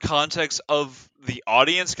sense for context of the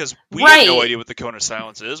audience, because we have no idea what the cone of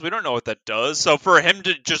silence is. We don't know what that does. So for him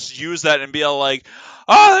to just use that and be like,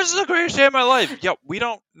 oh, this is the greatest day of my life. Yeah, we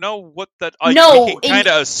don't know what that... we can kind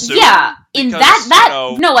of assume. Yeah, in because,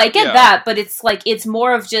 no, I get that, but it's like, it's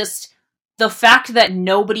more of just the fact that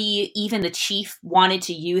nobody, even the chief, wanted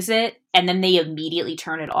to use it, and then they immediately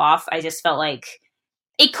turn it off. I just felt like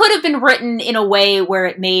it could have been written in a way where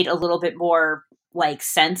it made a little bit more, like,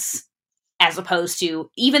 sense, as opposed to,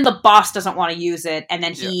 even the boss doesn't want to use it, and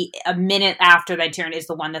then he, a minute after they turn, is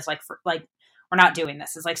the one that's like, we're not doing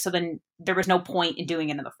this. It's like, so then there was no point in doing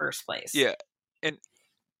it in the first place. Yeah, and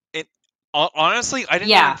honestly, I didn't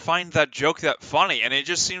even find that joke that funny, and it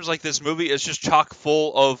just seems like this movie is just chock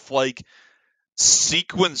full of, like,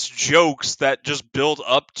 sequence jokes that just build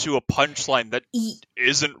up to a punchline that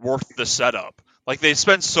isn't worth the setup. Like, they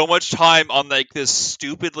spend so much time on, like, this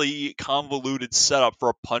stupidly convoluted setup for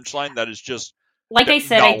a punchline that is just like I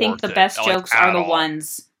said, I think the best jokes are the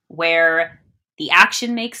ones where the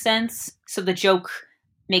action makes sense, so the joke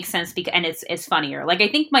makes sense, and it's funnier. Like, I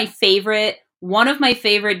think one of my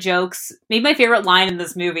favorite jokes, maybe my favorite line in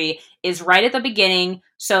this movie, is right at the beginning.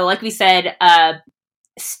 So, like we said,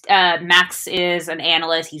 Max is an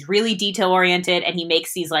analyst. He's really detail-oriented, and he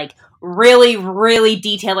makes these, like, really, really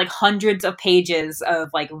detailed, like, hundreds of pages of,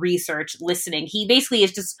 like, research, listening. He basically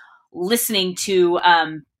is just listening to,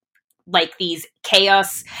 like, these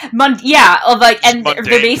chaos, and they're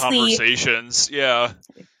basically conversations. Yeah,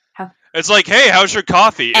 it's like, hey, how's your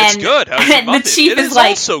coffee? It's good. How's your muffin? The chief is like,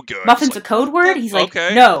 also good. Muffin's a code word. He's like,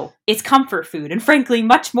 no, it's comfort food, and frankly,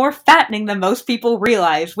 much more fattening than most people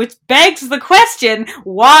realize. Which begs the question: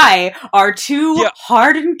 why are two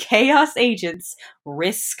hardened chaos agents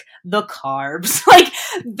risk the carbs? Like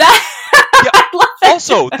that. Yeah. I love that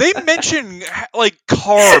also, joke. they mention, like,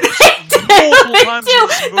 carbs multiple times in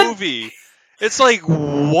this movie. It's like,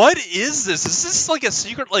 what is this? Is this like a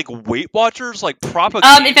secret, like, Weight Watchers, like,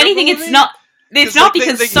 propaganda? If anything, movie? it's not. It's not like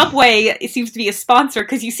because Subway seems to be a sponsor,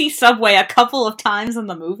 because you see Subway a couple of times in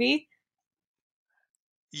the movie.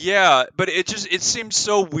 Yeah, but it seems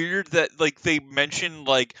so weird that, like, they mention,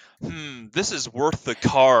 like, this is worth the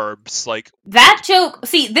carbs. Like, that joke.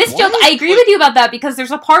 See, this joke, I agree with you about that, because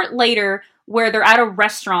there's a part later where they're at a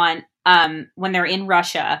restaurant when they're in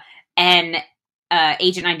Russia, and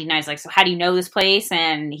Agent 99 is like, so how do you know this place?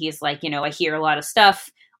 And he's like, I hear a lot of stuff,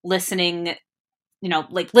 listening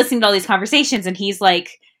to all these conversations, and he's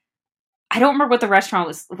like, I don't remember what the restaurant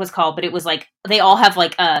was called, but it was like, they all have,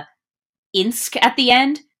 like, a Insk at the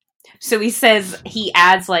end. So he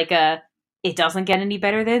adds, like, it doesn't get any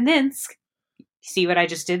better than Insk. See what I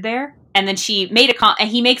just did there? And then she made and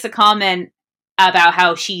he makes a comment about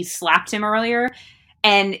how she slapped him earlier,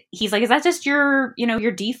 and he's like, is that just your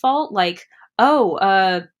default? Like,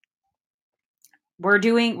 oh, we're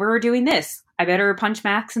doing this. I better punch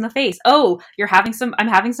Max in the face. Oh, I'm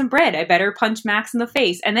having some bread. I better punch Max in the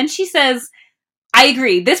face. And then she says, I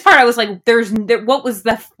agree. This part I was like,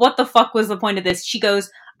 what the fuck was the point of this? She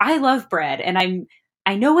goes, I love bread, and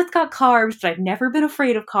I know it's got carbs, but I've never been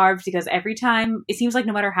afraid of carbs, because every time, it seems like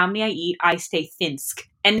no matter how many I eat, I stay thinsk.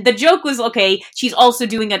 And the joke was, okay, she's also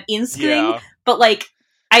doing an insk thing, but, like,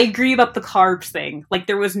 I agree about the carbs thing. Like,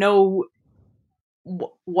 there was no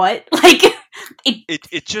what? Like,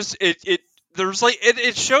 there's, like,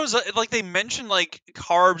 it shows, like, they mention, like,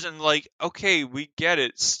 carbs, and, like, okay, we get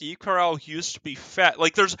it. Steve Carell used to be fat.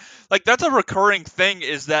 Like, there's, like, that's a recurring thing,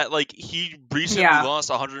 is that, like, he recently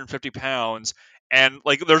lost 150 pounds, and,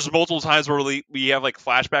 like, there's multiple times where we have, like,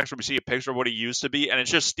 flashbacks where we see a picture of what he used to be, and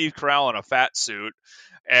it's just Steve Carell in a fat suit,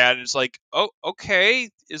 and it's like, oh,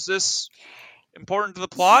 okay, is this important to the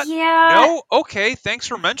plot? Yeah. No? Okay, thanks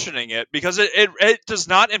for mentioning it, because it does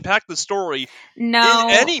not impact the story in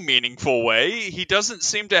any meaningful way. He doesn't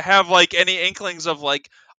seem to have, like, any inklings of, like,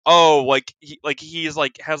 oh, he's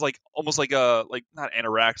like has like almost like a like not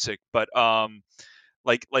anorexic, but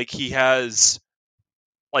like he has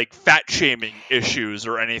like fat shaming issues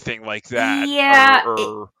or anything like that, Yeah,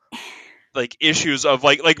 or like issues of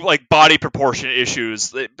like body proportion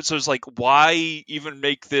issues. So it's like, why even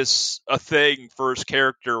make this a thing for his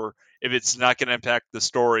character if it's not going to impact the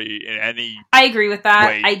story in any I agree with that.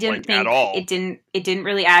 way, I didn't like at think all. it didn't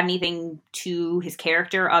really add anything to his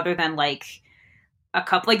character other than like a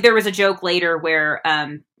couple. Like there was a joke later where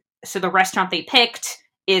so the restaurant they picked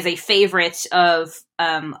is a favorite of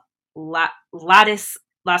Lattice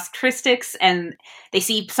Las Cristics, and they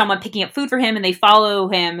see someone picking up food for him and they follow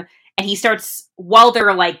him, and he starts, while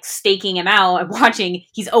they're like staking him out and watching,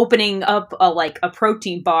 he's opening up a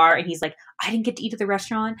protein bar, and he's like, I didn't get to eat at the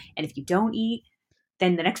restaurant, and if you don't eat,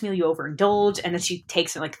 then the next meal you overindulge. And then she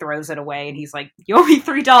takes it, like throws it away, and he's like, you owe me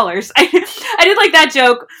 $3. I did like that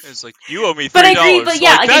joke. It's like, you owe me $3. But I agree, but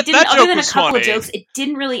yeah, like that, it didn't, other than a couple funny. of jokes, it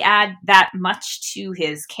didn't really add that much to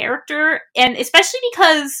his character. And especially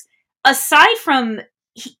because aside from,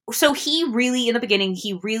 he really, in the beginning,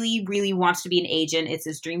 he really, really wants to be an agent. It's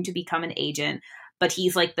his dream to become an agent, but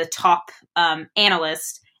he's like the top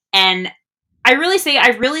analyst. And I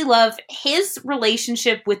really love his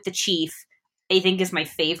relationship with the chief. I think is my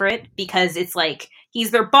favorite because it's like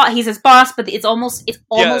he's their boss, he's his boss, but it's almost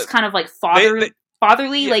kind of like fatherly.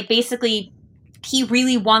 Yeah. Like basically, he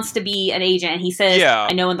really wants to be an agent, and he says,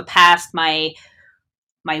 "I know in the past my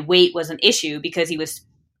weight was an issue because he was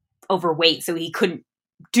overweight, so he couldn't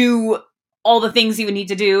do all the things he would need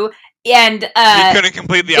to do, and he couldn't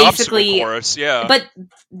complete the obstacle course." Yeah, but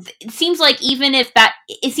it seems like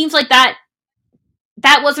that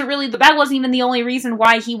wasn't even the only reason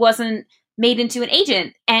why he wasn't made into an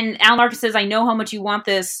agent. And Alan Arkin says, I know how much you want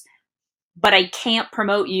this, but I can't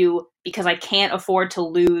promote you because I can't afford to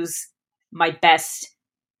lose my best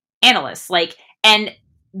analysts. Like, and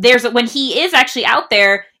when he is actually out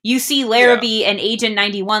there, you see Larrabee and Agent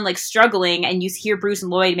 91 like struggling, and you hear Bruce and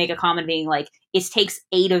Lloyd make a comment being like, it takes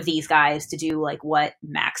 8 of these guys to do like what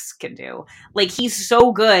Max can do. Like, he's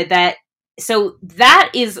so good that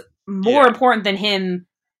is more important than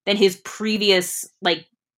his previous like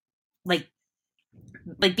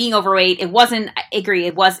being overweight. It wasn't, I agree,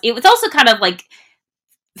 it was also kind of like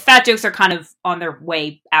fat jokes are kind of on their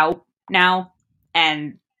way out now,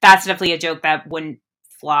 and that's definitely a joke that wouldn't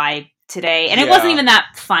fly today, and it wasn't even that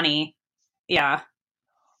funny.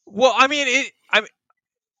 Well, I mean, at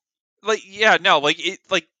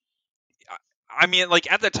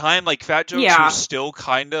the time, like, fat jokes were still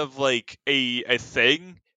kind of like a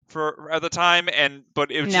thing for at the time,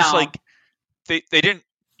 but it was just like they didn't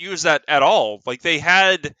use that at all. Like, they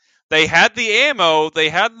had the ammo, they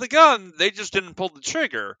had the gun, they just didn't pull the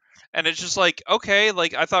trigger. And it's just like, okay,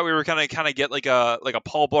 like, I thought we were gonna kind of get like a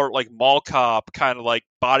Paul Blart, like, mall cop kind of like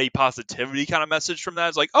body positivity kind of message from that.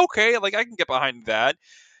 It's like, okay, like, I can get behind that.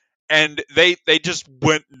 And they just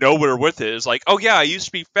went nowhere with it. It's like, oh yeah, I used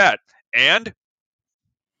to be fat, and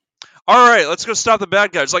all right, let's go stop the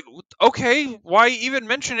bad guys. Like, okay, why even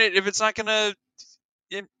mention it if it's not gonna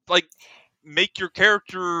like make your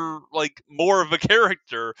character like more of a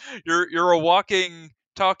character? You're a walking,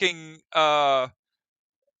 talking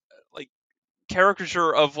like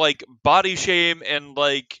caricature of like body shame and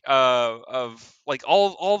like of like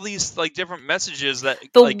all these like different messages that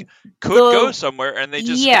could go somewhere, and they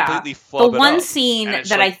just completely flub it up. The one scene that,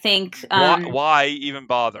 like, I think why even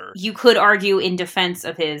bother? You could argue in defense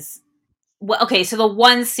of his. Well, okay, so the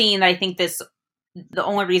one scene that I think the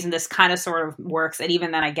only reason this kind of sort of works, and even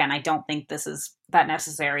then, again, I don't think this is that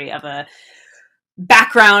necessary of a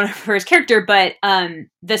background for his character, but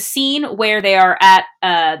the scene where they are at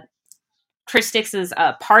Christix's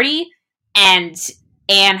party, and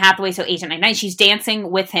Anne Hathaway, so Agent 99, she's dancing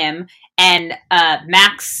with him, and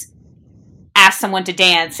Max asks someone to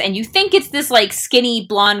dance, and you think it's this like skinny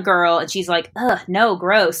blonde girl, and she's like, ugh, no,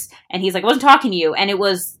 gross, and he's like, I wasn't talking to you, and it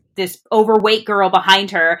was this overweight girl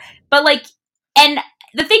behind her, but like, and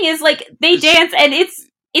the thing is, like, they dance, and it's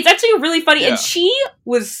actually really funny, and she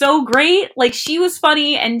was so great, like, she was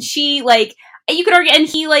funny, and she, like, you could argue, and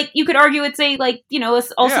he, like, you could argue it's a, like, you know,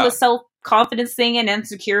 it's also a self-confidence thing and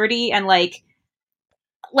insecurity, and, like,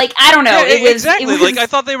 I don't know, it was... Exactly, like, I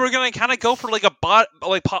thought they were gonna kind of go for, like, a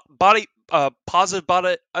body, positive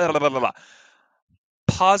body,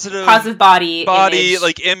 positive body image.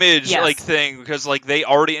 Like, image, like, thing, because, like, they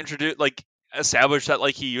already established that,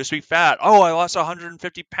 like, he used to be fat. Oh, I lost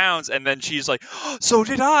 150 pounds, and then she's like, oh, so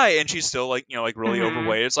did I, and she's still, like, you know, like, really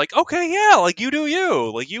overweight. It's like, okay, yeah, like, you do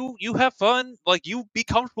you, like, you have fun, like, you be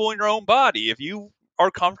comfortable in your own body. If you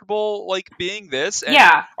are comfortable like being this and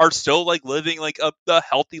Yeah. are still like living like a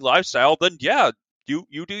healthy lifestyle, then yeah,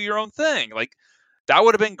 you do your own thing. Like that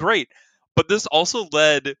would have been great. But this also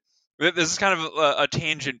led. This is kind of a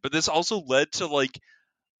tangent, but this also led to like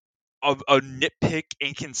a nitpick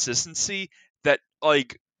inconsistency that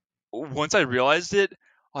like once I realized it,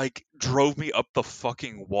 like drove me up the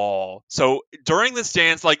fucking wall. So during this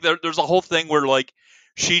dance, like there's a whole thing where like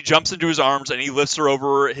she jumps into his arms and he lifts her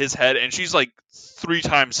over his head, and she's like 3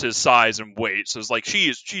 times his size and weight. So it's like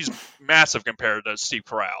she's massive compared to Steve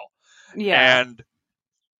Carell, Yeah. and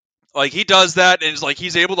like he does that, and it's like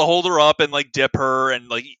he's able to hold her up and like dip her, and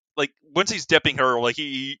like once he's dipping her, like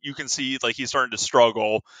you can see like he's starting to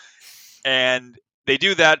struggle, and they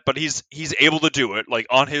do that, but he's able to do it like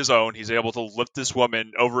on his own. He's able to lift this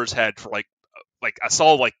woman over his head for like I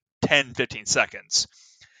saw like 10-15 seconds,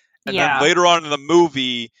 and then Yeah. later on in the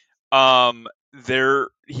movie, there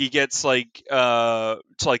he gets like to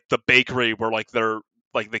like the bakery where like they're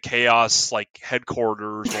like the chaos like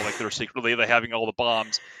headquarters, or like they're secretly like having all the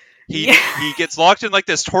bombs. Yeah. He gets locked in like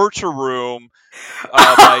this torture room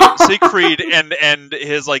by Siegfried and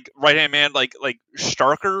his like right hand man like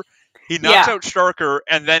Starker. He knocks Yeah. out Starker,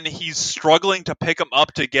 and then he's struggling to pick him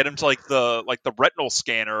up to get him to like the retinal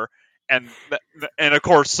scanner, and and of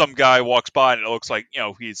course some guy walks by and it looks like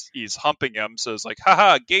he's humping him, so it's like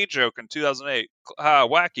haha, gay joke in 2008, ha,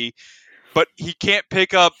 wacky. But he can't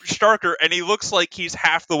pick up Starker, and he looks like he's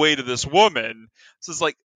half the way to this woman. So it's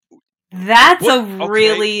like, That's what? a Okay,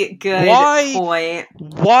 really good why? point.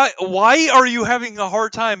 Why are you having a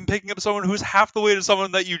hard time picking up someone who's half the way to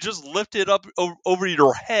someone that you just lifted up over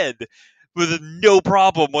your head with no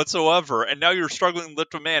problem whatsoever, and now you're struggling to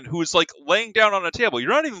lift a man who is like laying down on a table? You're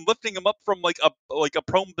not even lifting him up from like a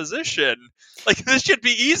prone position. Like this should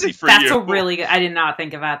be easy for That's you. a really good. I did not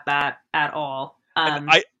think about that at all. And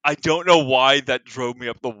I don't know why that drove me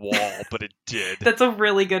up the wall, but it did. That's a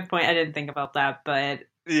really good point. I didn't think about that, but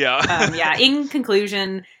Yeah. yeah. In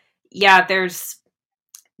conclusion, yeah, there's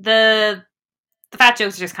the fat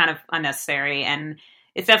jokes are just kind of unnecessary, and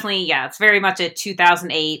it's definitely it's very much a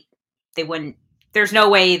 2008. They wouldn't. There's no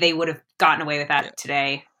way they would have gotten away with that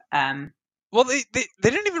today. Well, they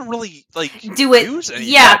didn't even really like do it. Use any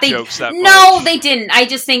Yeah, fat jokes that no, much. they didn't. I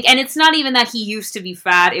just think, and it's not even that he used to be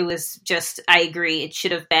fat. It was just, I agree, it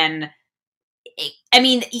should have been. I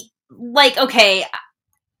mean, like, okay,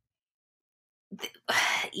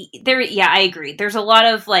 there. Yeah, I agree. There's a lot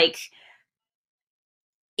of like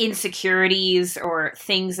insecurities or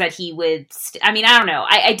things that he would. I mean, I don't know.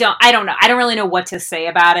 I don't know. I don't really know what to say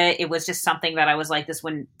about it. It was just something that I was like, this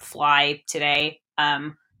wouldn't fly today.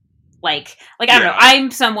 Like I don't know. I'm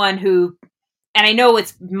someone who, and I know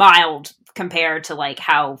it's mild compared to like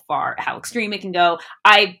how extreme it can go.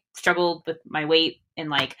 I struggled with my weight in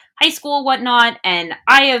like high school, whatnot, and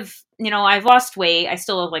I've lost weight. I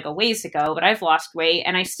still have like a ways to go, but I've lost weight,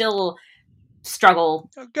 and I still struggle.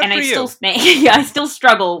 Good and for I you. still, I still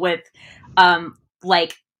struggle with,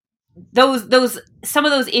 like those some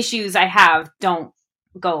of those issues I have don't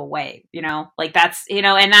go away. Like that's and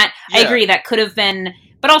that I agree that could have been.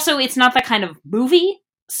 But also, it's not that kind of movie.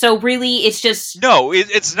 So really, it's just no,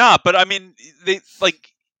 it's not. But I mean,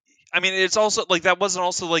 it's also like that wasn't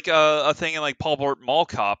also like a thing in like Paul Blart Mall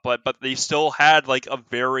Cop, but they still had like a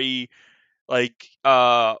very like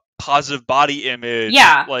positive body image,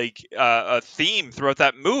 like a theme throughout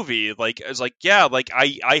that movie. Like it's like like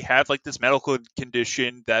I have like this medical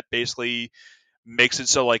condition that basically makes it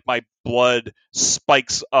so like my blood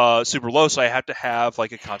spikes super low, so I have to have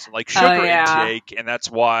like a constant like sugar intake, and that's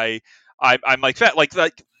why I'm like fat. Like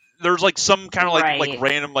there's like some kind of like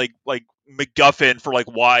random like MacGuffin for like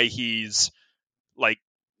why he's like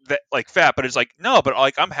that like fat, but it's like no, but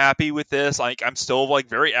like I'm happy with this. Like I'm still like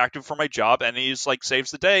very active for my job, and he's like saves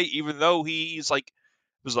the day, even though he's like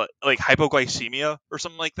was like hypoglycemia or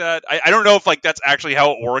something like that. I don't know if like that's actually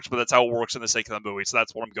how it works, but that's how it works in the sake of the movie, so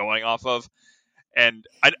that's what I'm going off of. And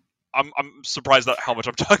I'm surprised at how much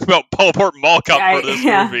I'm talking about Paul Blart Mall Cop for this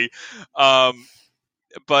movie.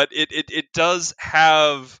 But it does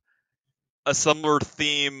have a similar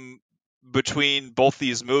theme between both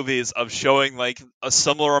these movies of showing like a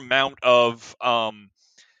similar amount of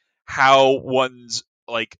how one's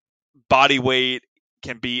like body weight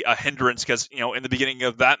can be a hindrance, because in the beginning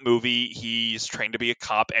of that movie he's trained to be a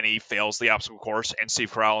cop and he fails the obstacle course, and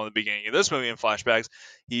Steve Carell in the beginning of this movie in flashbacks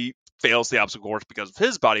he fails the obstacle course because of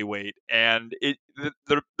his body weight, and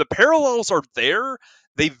the parallels are there.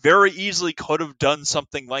 They very easily could have done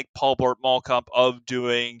something like Paul Blart Mall Cop of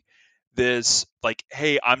doing this like,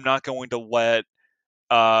 hey, I'm not going to let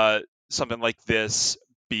something like this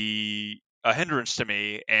be a hindrance to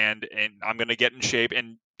me, and I'm gonna get in shape,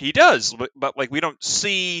 and he does, but like we don't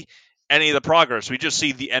see any of the progress. We just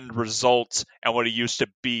see the end result and what he used to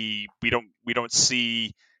be. We don't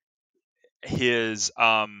see his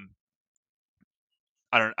I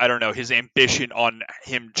don't know, his ambition on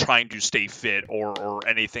him trying to stay fit or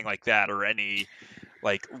anything like that, or any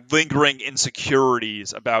like lingering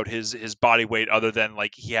insecurities about his body weight, other than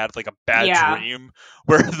like he had like a bad Yeah. dream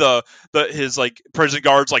where the his like prison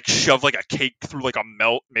guards like shove like a cake through like a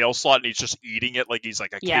mail slot, and he's just eating it like he's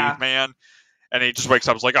like a Yeah. caveman, and he just wakes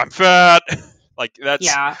up and is like, I'm fat. Like that's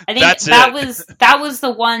Yeah. I think that's that was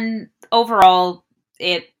the one overall.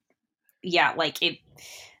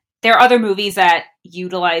 There are other movies that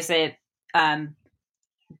utilize it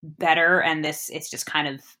better, and it's just kind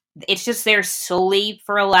of, it's just there solely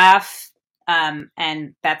for a laugh,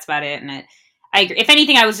 and that's about it. And I agree. If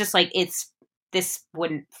anything, I was just like, this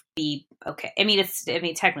wouldn't be okay. I mean,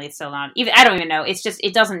 technically it's still not even. I don't even know. It's just,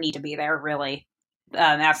 it doesn't need to be there, really.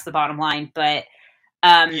 That's the bottom line. But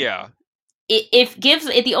yeah.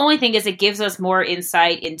 The only thing is it gives us more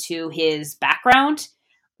insight into his background,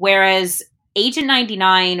 whereas Agent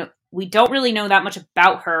 99, we don't really know that much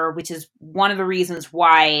about her, which is one of the reasons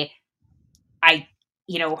why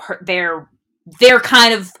their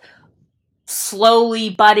kind of slowly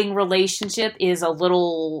budding relationship is a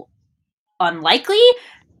little unlikely.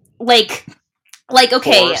 Like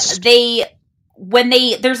okay, Forced.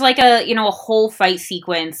 there's like a whole fight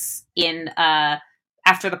sequence in at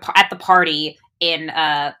the party in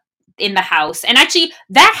the house. And actually,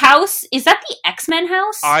 that house, is that the X-Men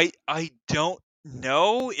house? I don't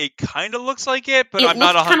know. It kind of looks like it, but It I'm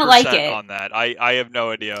not looked 100% kinda like it. on that. I have no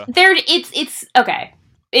idea. It's okay.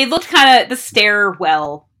 It looked kind of, the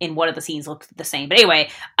stairwell in one of the scenes looked the same. But anyway,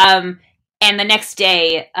 and the next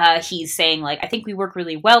day, he's saying like, I think we work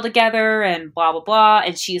really well together and blah, blah, blah.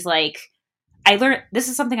 And she's like, this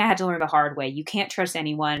is something I had to learn the hard way. You can't trust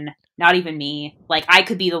anyone, not even me. Like, I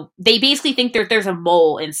could be they basically think there's a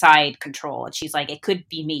mole inside Control. And she's like, it could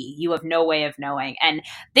be me. You have no way of knowing. And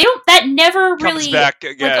that never Comes really, back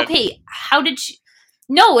again. like, okay, how did she,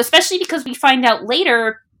 no, especially because we find out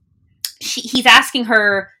later, he's asking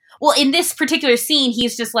her, well, in this particular scene,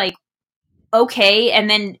 he's just like, okay. And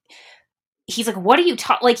then he's like, what are you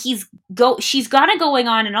like, she's got it going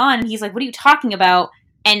on, and he's like, what are you talking about?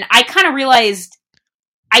 And I kind of realized,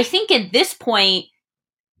 I think at this point,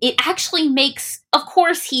 it actually makes, of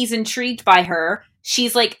course he's intrigued by her.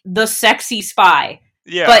 She's like the sexy spy.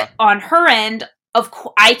 Yeah. But on her end,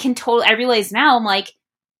 I realize now, I'm like,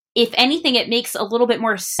 if anything, it makes a little bit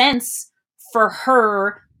more sense for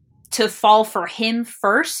her to fall for him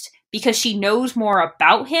first, because she knows more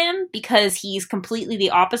about him, because he's completely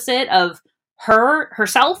the opposite of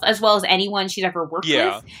herself, as well as anyone she's ever worked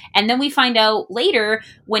with. And then we find out later,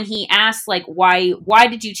 when he asks, like, why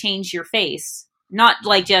did you change your face? Not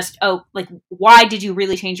like just, like, why did you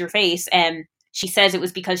really change your face? And she says it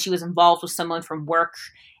was because she was involved with someone from work,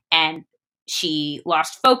 and she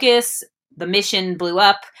lost focus, the mission blew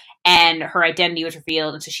up, and her identity was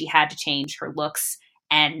revealed, and so she had to change her looks.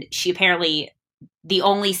 And she apparently, the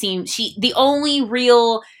only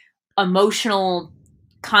real emotional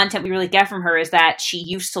content we really get from her is that she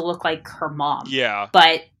used to look like her mom. Yeah.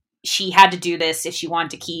 But she had to do this if she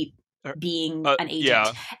wanted to keep being an agent.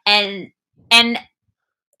 Yeah. And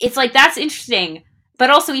it's like, that's interesting. But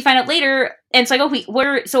also we find out later, and it's like,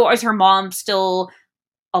 so is her mom still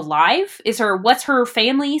alive? What's her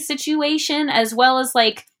family situation? As well as,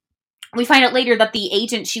 like, we find out later that the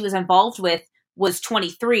agent she was involved with was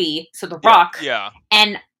 23, so The Rock. Yeah.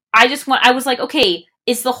 And I was like, okay,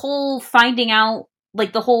 is the whole finding out,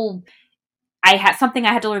 like, the whole, I had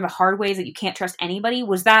to learn the hard way, is that you can't trust anybody,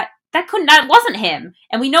 was that wasn't him.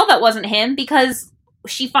 And we know that wasn't him, because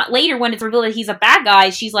later, when it's revealed that he's a bad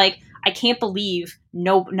guy, she's like, I can't believe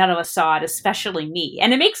none of us saw it, especially me.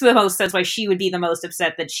 And it makes the most sense why she would be the most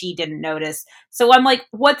upset that she didn't notice. So I'm like,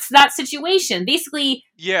 what's that situation? Basically,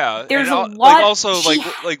 yeah, there's a lot. Like, also,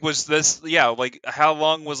 like was this? Yeah, like, how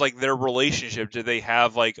long was, like, their relationship? Did they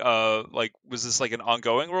have like was this like an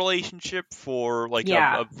ongoing relationship for like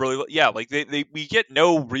a really? Yeah, like we get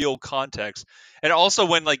no real context. And also,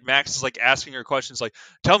 when like Max is like asking her questions, like,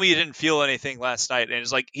 tell me you didn't feel anything last night, and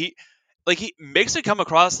it's like he makes it come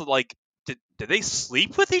across that, like, did they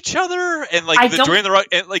sleep with each other? And like during the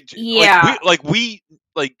and like, yeah, we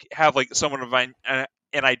have like somewhat of an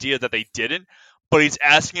idea that they didn't, but he's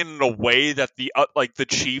asking it in a way that the the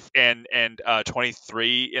chief and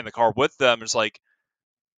 23 in the car with them is like,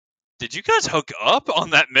 did you guys hook up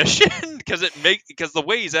on that mission? Because the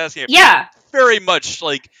way he's asking it, very much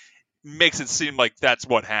like makes it seem like that's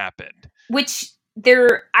what happened. Which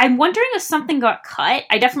I'm wondering if something got cut.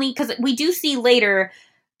 I definitely, because we do see later.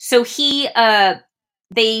 So the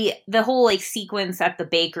whole like sequence at the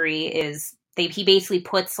bakery is he basically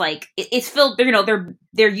puts like it's filled.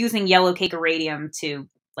 They're using yellow cake iridium to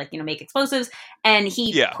like make explosives, and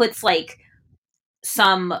he Yeah. puts like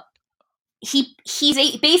some.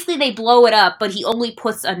 Basically they blow it up, but he only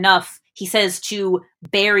puts enough. He says to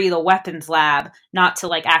bury the weapons lab, not to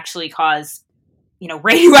like actually cause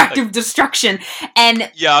radioactive destruction.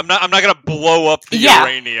 And yeah, I'm not gonna blow up the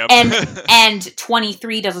uranium. and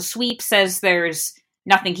 23 does a sweep, says there's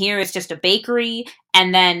nothing here, it's just a bakery,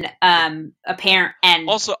 and then apparent and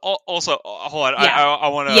also hold on, yeah. I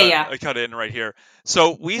want to cut in right here.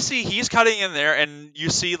 So we see he's cutting in there, and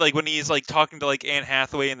you see like when he's like talking to like Anne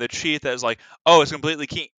Hathaway and the chief that is like, oh, it's completely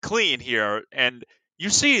clean here, and you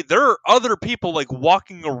see there are other people like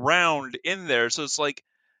walking around in there, so it's like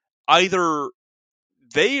either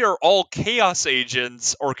they are all chaos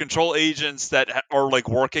agents or control agents that are like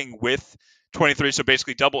working with 23, so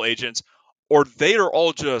basically double agents, or they are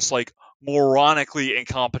all just like moronically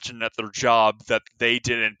incompetent at their job that they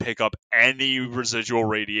didn't pick up any residual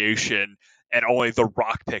radiation and only the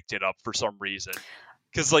Rock picked it up for some reason.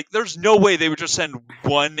 Because like there's no way they would just send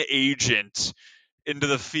one agent into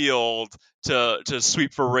the field to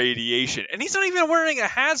sweep for radiation, and he's not even wearing a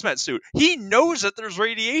hazmat suit. He knows that there's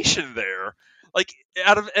radiation there. Like,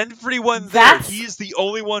 out of everyone there, he's the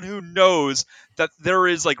only one who knows that there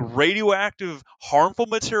is, like, radioactive, harmful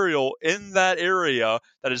material in that area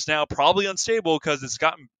that is now probably unstable because it's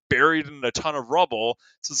gotten buried in a ton of rubble.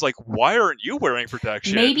 So it's like, why aren't you wearing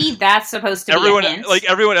protection? Maybe that's supposed to be a hint. Like,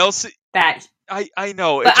 everyone else... That... I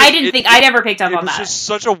know. But I didn't think... I never picked up on that. It was just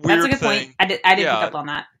such a weird thing. That's a good point. I didn't pick up on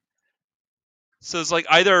that. So it's like,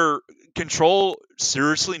 either Control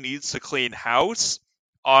seriously needs to clean house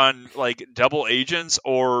on like double agents,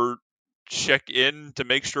 or check in to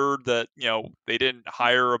make sure that they didn't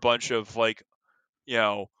hire a bunch of like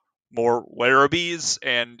more Larrabees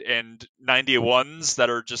and 91s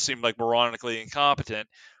that are just seem like moronically incompetent,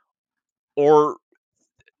 or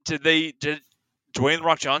did Dwayne The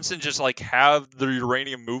Rock Johnson just like have the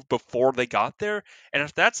uranium move before they got there? And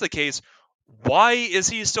if that's the case, why is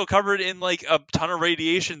he still covered in like a ton of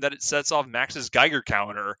radiation that it sets off Max's Geiger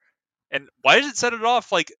counter? And why does it set it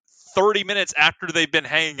off like 30 minutes after they've been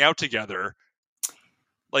hanging out together?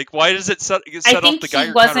 Like, why does it set off the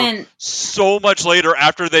Geiger counter so much later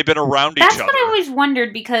after they've been around each other? That's what I always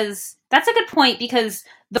wondered, because that's a good point, because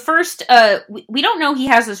the first, we don't know he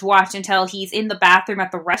has this watch until he's in the bathroom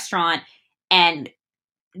at the restaurant, and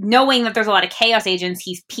knowing that there's a lot of chaos agents,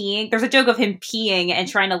 he's peeing. There's a joke of him peeing and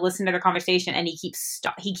trying to listen to their conversation, and he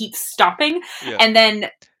keeps stopping, and then...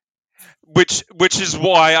 Which is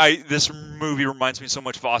why this movie reminds me so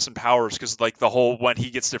much of Austin Powers, because like the whole when he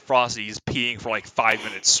gets to Frosty, he's peeing for like 5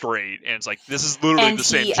 minutes straight, and it's like this is literally the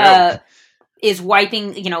same joke. Is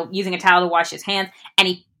wiping, using a towel to wash his hands, and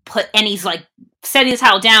he's like setting his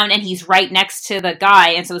towel down, and he's right next to the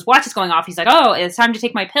guy, and so his watch is going off. He's like, "Oh, it's time to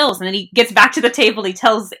take my pills," and then he gets back to the table. He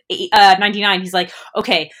tells 99, he's like,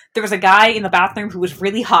 "Okay, there was a guy in the bathroom who was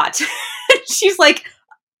really hot." She's like,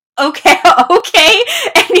 okay,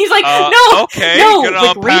 and he's like, no,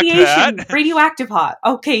 like radiation, radioactive hot.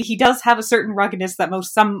 Okay, he does have a certain ruggedness that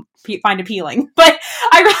some find appealing, but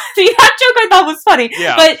that joke I thought was funny.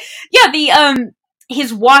 Yeah. But yeah, the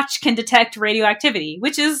his watch can detect radioactivity,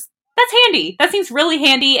 that's handy. That seems really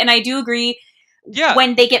handy, and I do agree. Yeah.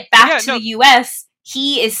 When they get back to the U.S.,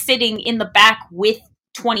 he is sitting in the back with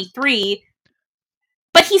 23.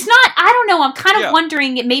 But he's not, I don't know, I'm kind of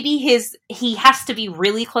wondering, maybe he has to be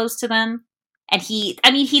really close to them. And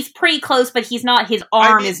he's pretty close, but his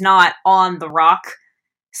arm is not on the Rock.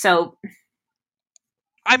 So...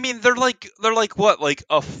 I mean, they're like what, like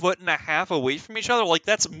a foot and a half away from each other? Like,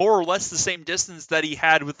 that's more or less the same distance that he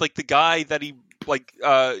had with, like, the guy that he, like,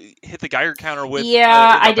 hit the Geiger counter with.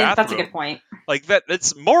 Yeah, I did, that's a good point. Like,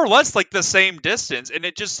 it's more or less, like, the same distance, and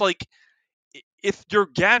it just, like... If your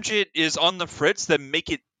gadget is on the fritz, then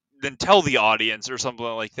tell the audience or something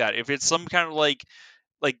like that. If it's some kind of like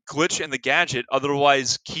glitch in the gadget,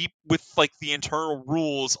 otherwise keep with like the internal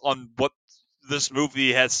rules on what this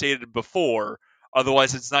movie has stated before.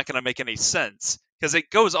 Otherwise, it's not going to make any sense, because it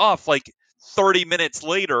goes off like 30 minutes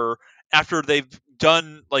later after they've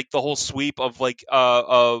done like the whole sweep of like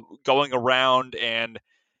going around and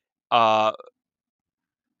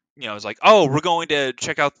it's like, oh, we're going to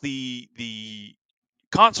check out the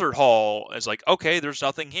concert hall. It's like, okay, there's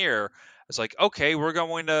nothing here. It's like, okay, we're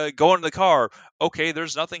going to go into the car. Okay,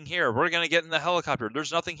 there's nothing here. We're going to get in the helicopter.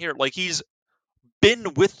 There's nothing here. Like, he's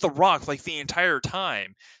been with The Rock like the entire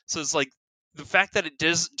time. So it's like the fact that it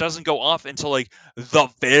doesn't go off until like the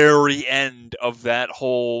very end of that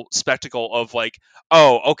whole spectacle of like,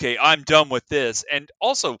 oh, okay, I'm done with this. And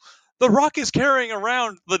also, The Rock is carrying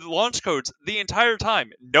around the launch codes the entire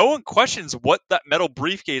time. No one questions what that metal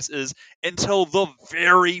briefcase is until the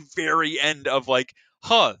very, very end of like,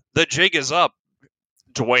 the jig is up,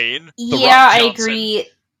 Dwayne. The Yeah, Rock I Johnson. agree.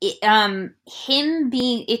 Him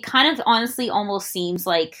being, it kind of honestly almost seems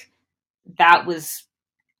like that was.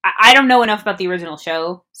 I don't know enough about the original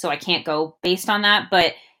show, so I can't go based on that.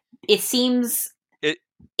 But it seems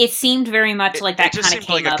it seemed very much like that kind of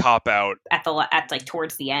came like up a cop out at like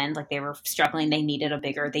towards the end. Like they were struggling. They needed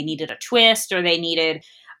a twist, or they needed.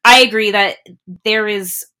 I agree that there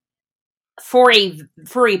is for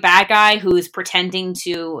a bad guy who is pretending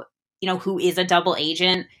to, who is a double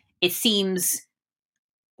agent. It seems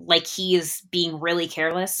like he is being really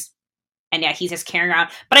careless, and yeah, he's just carrying around.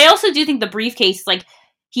 But I also do think the briefcase, like,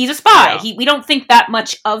 he's a spy. Yeah. We don't think that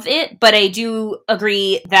much of it, but I do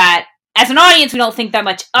agree that as an audience, we don't think that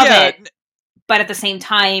much of it. But at the same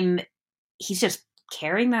time, he's just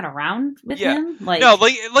carrying that around with him. Like, no,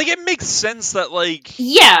 like it makes sense that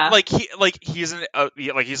he's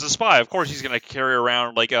he's a spy. Of course, he's gonna carry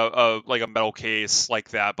around like a metal case like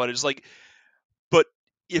that. But it's like, but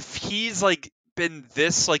if he's like been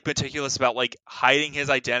this like meticulous about like hiding his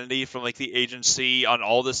identity from like the agency on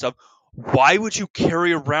all this stuff, why would you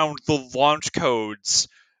carry around the launch codes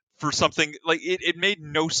for something like it made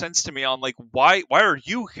no sense to me on like why are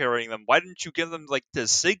you carrying them? Why didn't you give them like to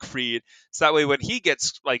Siegfried, so that way when he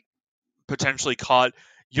gets like potentially caught,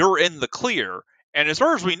 you're in the clear? And as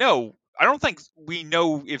far as we know, I don't think we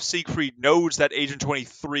know if Siegfried knows that Agent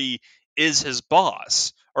 23 is his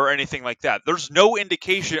boss or anything like that. There's no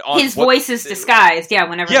indication on his voice is disguised. Yeah,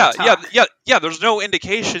 whenever they talk. There's no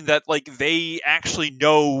indication that like they actually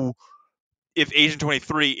know if Agent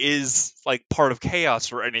 23 is like part of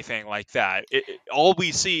Chaos or anything like that. All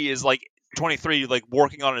we see is like 23 like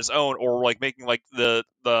working on his own, or like making like the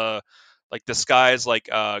like disguise like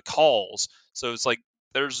calls. So it's like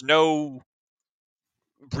there's no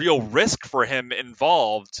real risk for him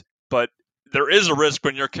involved, but there is a risk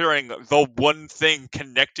when you're carrying the one thing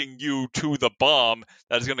connecting you to the bomb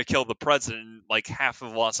that is going to kill the president, like half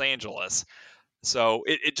of Los Angeles. So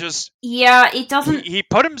it just... Yeah, it doesn't... He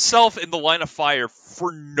put himself in the line of fire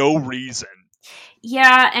for no reason.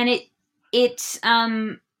 Yeah, and it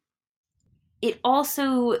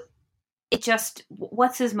also... It just...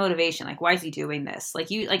 What's his motivation? Like, why is he doing this? Like,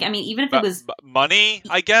 I mean, even if it was... Money,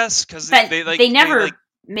 I guess? Because they never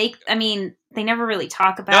make... I mean, they never really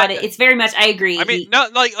talk about it. It's very much... I agree. I mean,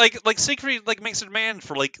 not like Siegfried like makes a demand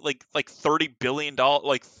for like $30 billion,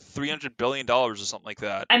 like $300 billion or something like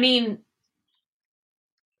that. I mean...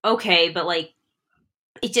 Okay, but like,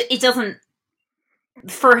 it doesn't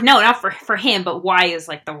not for him, but why is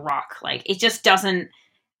like The Rock, like, it just doesn't.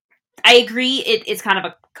 I agree, it's kind of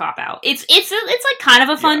a cop out. It's like kind of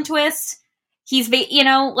a fun twist. He's like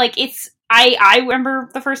it's. I remember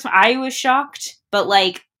the first time I was shocked, but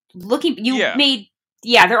like looking, made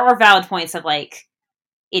there are valid points of like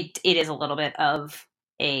it is a little bit of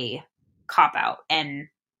a cop out, and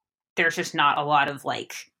there's just not a lot of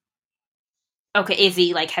like. Okay, is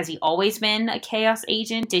he like, has he always been a Chaos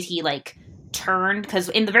agent? Did he like turn? Because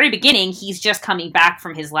in the very beginning, he's just coming back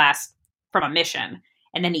from from a mission,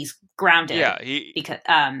 and then he's grounded.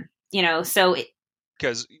 Yeah, so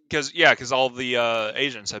because all the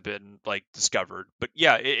agents have been like discovered. But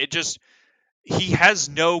yeah, it just, he has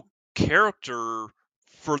no character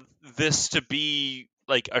for this to be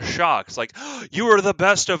like a shock. It's like, oh, you were the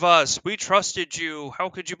best of us. We trusted you. How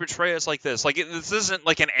could you betray us like this? Like this isn't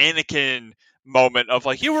like an Anakin moment of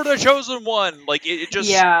like, you were the chosen one. Like it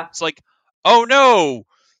just, it's like, oh no,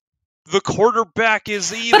 the quarterback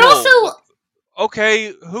is evil. But also,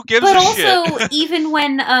 okay, who gives a shit? But also, even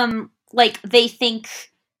when like they think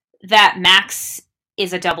that Max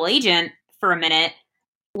is a double agent for a minute,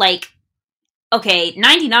 like, okay,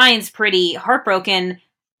 99's pretty heartbroken,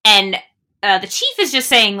 and the chief is just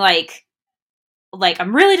saying like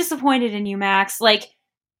I'm really disappointed in you, Max. Like,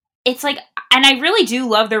 it's like, and I really do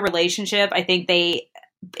love their relationship. I think they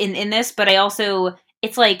in this, but I also,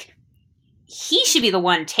 it's like he should be the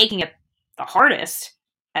one taking it the hardest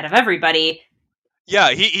out of everybody.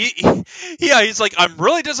 Yeah, he's like, I'm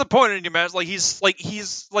really disappointed in you, man. He's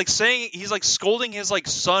saying, he's like scolding his like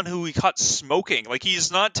son who he caught smoking. Like,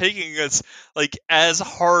 he's not taking this like as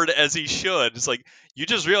hard as he should. It's like, you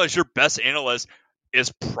just realize your best analyst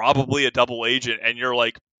is probably a double agent, and you're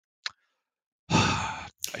like,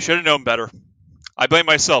 I should have known better. I blame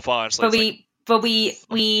myself, honestly. But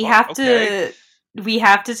we have to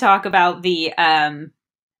talk about the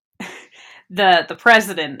the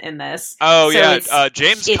president in this. Oh, So yeah,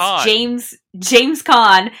 James it's Caan. James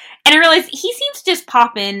Caan, and I realized he seems to just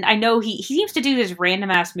pop in. I know he seems to do his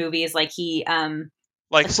random ass movies, like he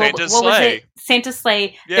like Santa's what was Slay. it? Santa's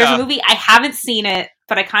Slay. Yeah. There's a movie, I haven't seen it,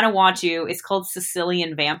 but I kind of want to. It's called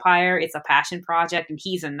Sicilian Vampire. It's a passion project, and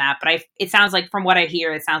he's in that. But it sounds like, from what I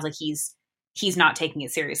hear, it sounds like he's not taking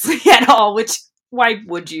it seriously at all. Which, why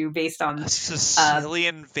would you, based on A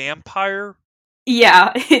Sicilian Vampire?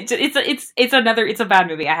 Yeah, it's a bad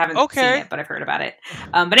movie. I haven't seen it, but I've heard about it.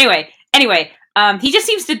 But anyway, he just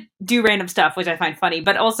seems to do random stuff, which I find funny.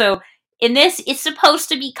 But also, in this, it's supposed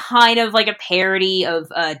to be kind of like a parody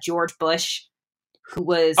of George Bush, who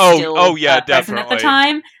was still president at the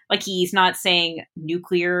time. Like, he's not saying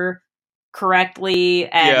nuclear correctly,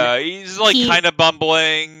 and yeah, he's like kind of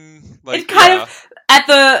bumbling. Like, it's kind of at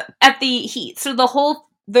the heat. So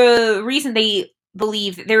the reason they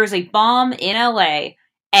believe there is a bomb in LA,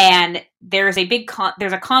 and there's a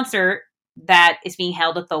there's a concert that is being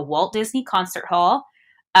held at the Walt Disney Concert Hall,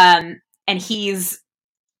 and he's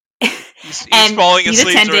falling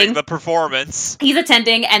asleep during the performance. He's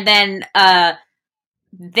attending, and then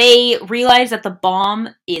they realize that the bomb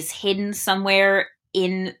is hidden somewhere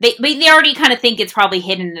in. They already kind of think it's probably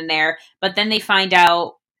hidden in there, but then they find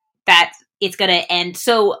out that it's going to end.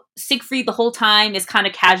 So Siegfried the whole time is kind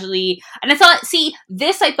of casually, and I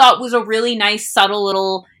thought was a really nice, subtle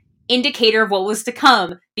little indicator of what was to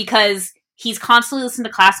come, because he's constantly listening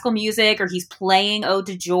to classical music, or he's playing Ode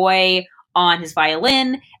to Joy on his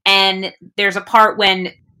violin, and there's a part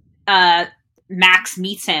when Max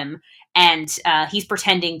meets him, and he's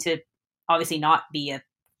pretending to obviously not be a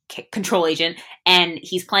control agent, and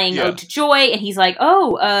he's playing Ode to Joy, and he's like,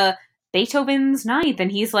 Beethoven's Ninth,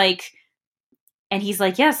 and he's like,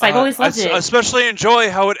 yes, I've always loved it. Especially enjoy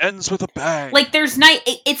how it ends with a bang. Like,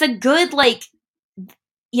 it's a good, like,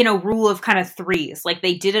 rule of kind of threes. Like,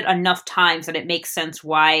 they did it enough times that it makes sense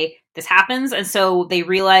why this happens, and so they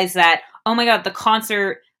realize that, oh my god, the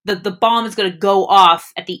concert, the bomb is going to go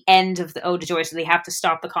off at the end of the Ode to Joy, so they have to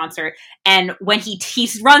stop the concert. And when he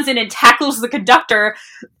runs in and tackles the conductor,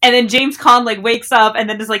 and then James Caan, like, wakes up, and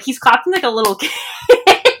then is like, he's clapping like a little kid.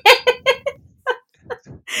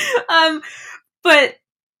 But,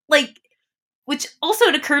 like, which also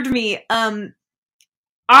had occurred to me, I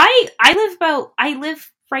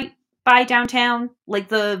live right by downtown. Like,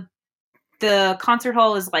 the concert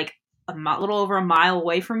hall is like a little over a mile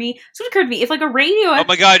away from me. So it occurred to me, if like a radio, oh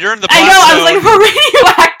my god, you're in the blast I know, zone. I was like, if a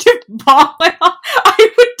radioactive bomb went off, I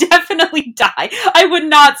would definitely die. I would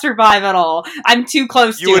not survive at all. I'm too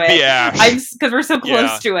close to it. You would be Ash. Because we're so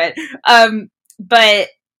close to it. But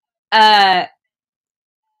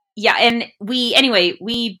yeah, and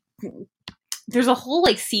there's a whole,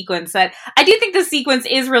 like, sequence that I do think the sequence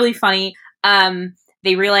is really funny.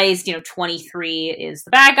 They realized, 23 is the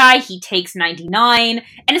bad guy. He takes 99.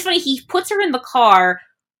 And it's funny, he puts her in the car.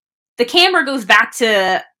 The camera goes back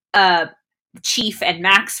to Chief and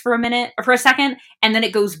Max for a second, and then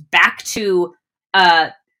it goes back to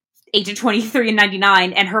Agent 23 and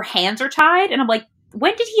 99, and her hands are tied. And I'm like,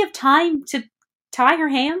 when did he have time to tie her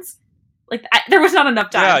hands? Like, there was not enough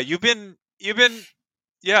time. Yeah, you've been.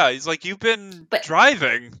 Yeah, he's like, you've been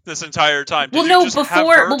driving this entire time.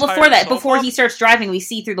 Before he starts driving, we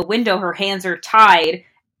see through the window her hands are tied,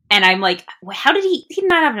 and I'm like, how did he did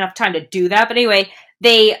not have enough time to do that? But anyway,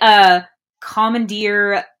 they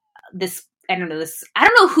commandeer this. I don't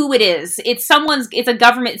know who it is. It's a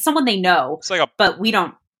government. It's someone they know. It's like but we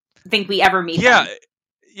don't think we ever meet them.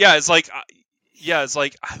 Yeah. It's like,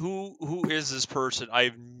 who is this person?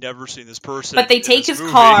 I've never seen this person. But they take his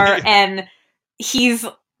car, and he's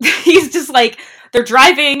just like, they're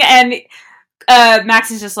driving, and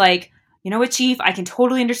Max is just like, you know what, Chief? I can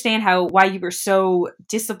totally understand why you were so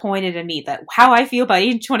disappointed in me. That how I feel about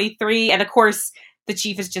Agent 23. And of course, the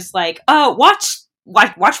Chief is just like, oh, watch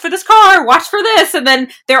for this car, watch for this, and then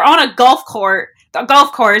they're on a golf course.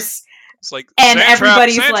 It's like, and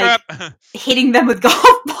everybody's like hitting them with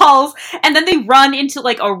golf balls, and then they run into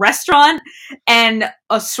like a restaurant, and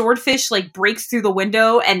a swordfish like breaks through the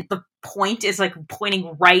window, and the point is like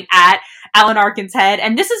pointing right at Alan Arkin's head.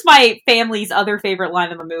 And this is my family's other favorite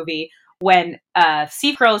line in the movie, when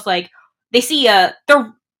Steve Carell's like, they see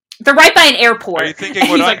they're right by an airport. Are you thinking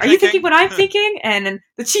are you thinking what I'm thinking? And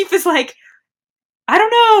the Chief is like, I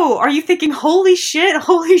don't know. Are you thinking, holy shit,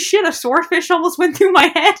 a swordfish almost went through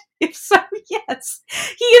my head? If so, yes.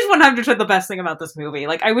 He is 100% the best thing about this movie.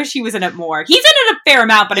 Like, I wish he was in it more. He's in it a fair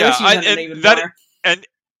amount, but I wish he was in it even more. And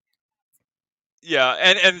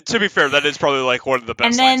to be fair, that is probably like one of the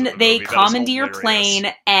best. And then they commandeer a plane,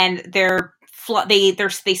 and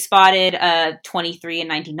they spotted 23 and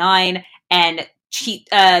 99, and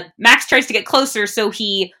Max tries to get closer, so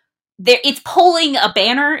it's pulling a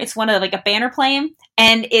banner. It's one of like a banner plane,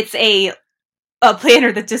 and it's a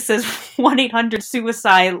banner that just says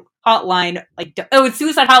 1-800-suicide hotline. Like, it's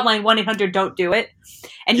suicide hotline 1-800 don't do it.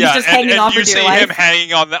 And he's just hanging on for dear life. You see him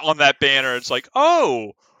hanging on that banner. It's like,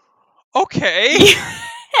 oh, okay.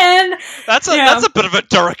 And that's a bit of a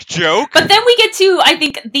dark joke. But then we get to, I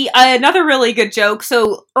think, the another really good joke.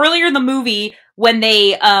 So earlier in the movie, when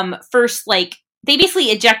they first they basically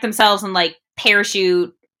eject themselves and like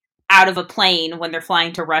parachute out of a plane when they're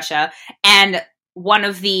flying to Russia, and one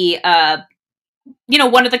of the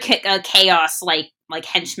chaos like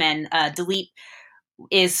henchmen, Delete,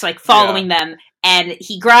 is like following them, and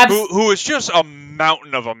he grabs who is just a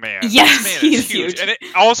mountain of a man. Yes, man he's huge.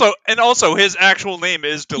 And also his actual name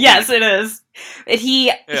is Delete. Yes, it is. And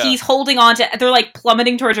he's holding on to. They're like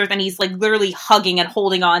plummeting towards Earth, and he's like literally hugging and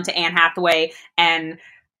holding on to Anne Hathaway and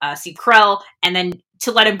Steve Carell, and then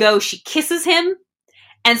to let him go, she kisses him,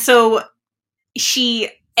 and so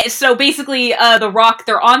basically the Rock,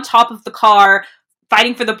 they're on top of the car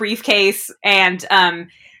fighting for the briefcase, and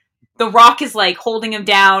the Rock is like holding him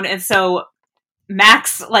down, and so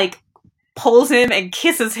Max like pulls him and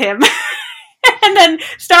kisses him and then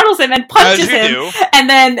startles him and punches him, and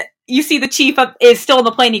then you see the chief is still on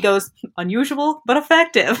the plane. He goes, unusual but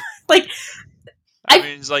effective. Like, I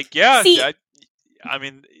mean, it's like, yeah, see, I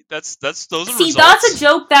mean, that's those are see results. That's a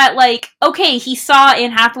joke that, like, okay, he saw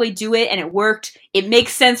Anne Hathaway do it and it worked. It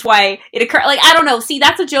makes sense why it occurred. Like, I don't know. See,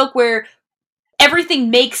 that's a joke where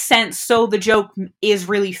everything makes sense, so the joke is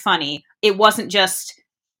really funny. It wasn't just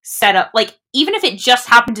set up. Like, even if it just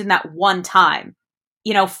happened in that one time,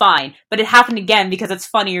 fine. But it happened again because it's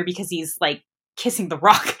funnier because he's, like, kissing the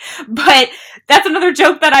Rock. But that's another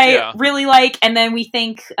joke that I really like. And then we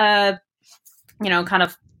think, kind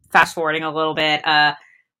of fast-forwarding a little bit,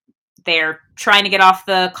 they're trying to get off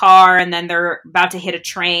the car, and then they're about to hit a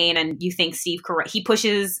train, and you think Steve Carell, he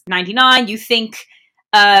pushes 99, you think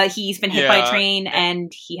he's been hit by a train,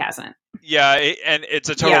 and he hasn't. Yeah, and it's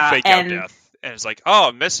a total fake-out death. And it's like,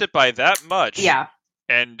 oh, missed it by that much. Yeah.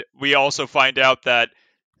 And we also find out that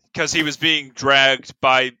because he was being dragged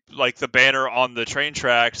by, like, the banner on the train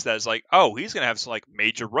tracks, that's like, oh, he's going to have some, like,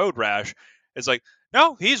 major road rash. It's like,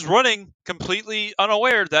 no, he's running completely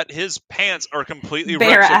unaware that his pants are completely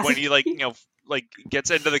ripped. So when he,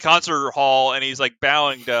 gets into the concert hall and he's, like,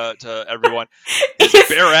 bowing to everyone, his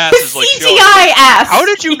bare ass is, like, CGI showing. Ass. How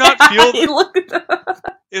did you not feel...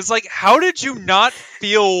 It's like, how did you not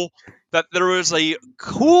feel that there was a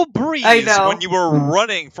cool breeze when you were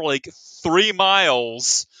running for, like, 3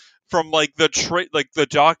 miles from, like, the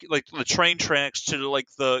train tracks to, like,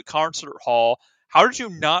 the concert hall? How did you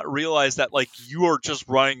not realize that, like, you are just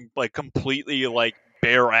running, like, completely, like,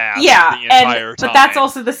 bare ass the entire time? But that's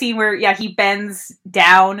also the scene where, he bends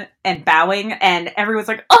down and bowing, and everyone's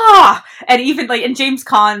like, ah! And even, like, and James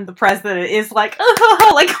Caan, the president, is like,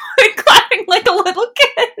 like, clapping like a little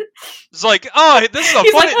kid. It's like, oh, this is a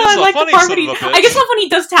funny, like, this is a funny son of a bitch. I just love when he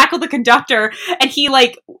does tackle the conductor, and he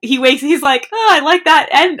wakes, he's like, oh, I like that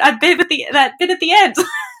bit at the end.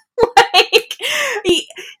 Like,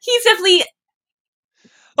 he's definitely...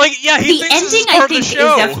 Like, yeah, he thinks this is part of the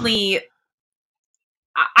show. Is definitely...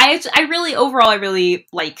 I really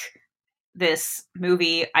like this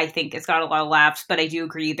movie. I think it's got a lot of laughs, but I do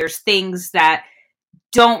agree there's things that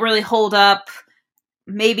don't really hold up.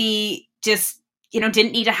 Maybe just,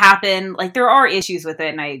 didn't need to happen. Like, there are issues with it,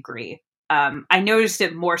 and I agree. I noticed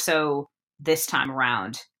it more so this time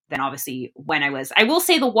around than obviously when I will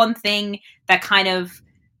say the one thing that kind of,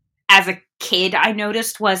 as a kid, I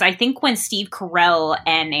noticed was, I think when Steve Carell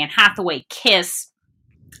and Anne Hathaway kiss,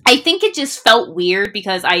 I think it just felt weird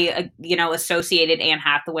because I, associated Anne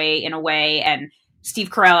Hathaway in a way, and Steve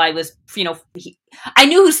Carell, I was, I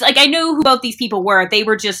knew who both these people were. They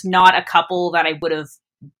were just not a couple that I would have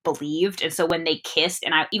believed. And so when they kissed,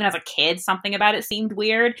 and even as a kid, something about it seemed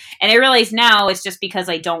weird. And I realize now it's just because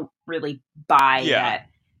I don't really buy that.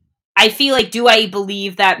 I feel like, do I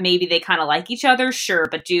believe that maybe they kind of like each other? Sure.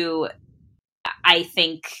 But I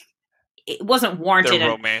think it wasn't warranted. They're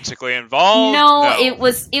romantically involved? No, it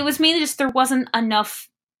was mainly just there wasn't enough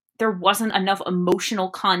emotional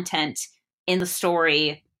content in the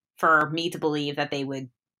story for me to believe that they would,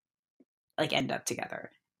 like, end up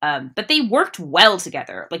together. But they worked well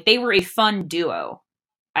together. Like, they were a fun duo.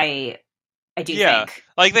 I do think.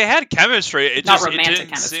 Like, they had chemistry. It didn't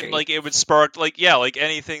chemistry. Seem like it would spark, like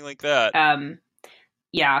anything like that.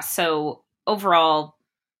 So overall,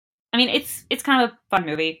 I mean, it's kind of a fun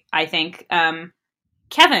movie, I think.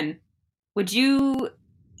 Kevin,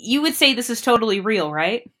 you would say this is totally real,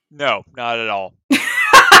 right? No, not at all.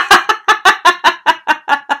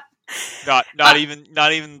 Not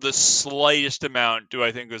even the slightest amount do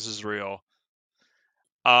I think this is real.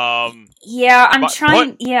 Yeah, I'm my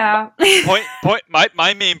trying. Yeah.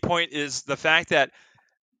 my main point is the fact that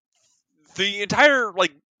the entire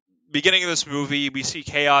beginning of this movie, we see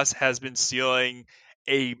Chaos has been stealing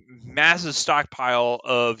a massive stockpile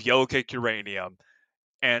of yellow cake uranium,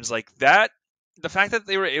 and it's like that. The fact that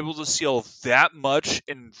they were able to steal that much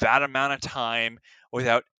in that amount of time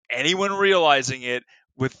without anyone realizing it,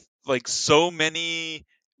 with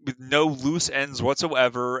with no loose ends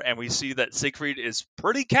whatsoever, and we see that Siegfried is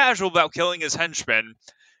pretty casual about killing his henchmen,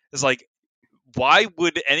 is like, why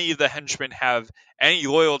would any of the henchmen have any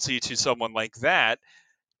loyalty to someone like that?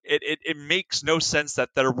 It makes no sense that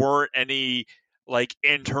there weren't any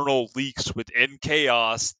internal leaks within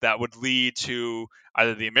Chaos that would lead to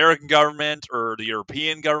either the American government or the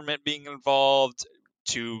European government being involved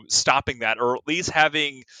to stopping that, or at least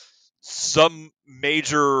having some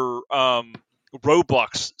major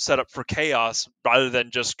roadblocks set up for Chaos rather than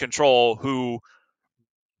just Control, who,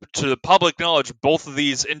 to the public knowledge, both of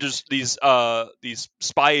these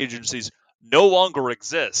spy agencies no longer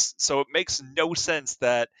exist. So it makes no sense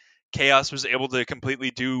that Chaos was able to completely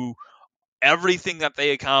do everything that they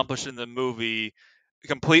accomplished in the movie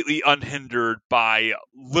completely unhindered by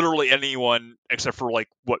literally anyone except for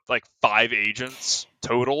 5 agents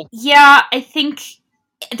total. Yeah, I think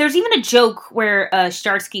there's even a joke where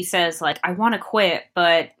Starsky says, like, I want to quit,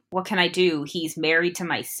 but what can I do? He's married to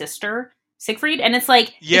my sister, Siegfried. And it's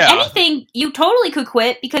like, Yeah. if anything, you totally could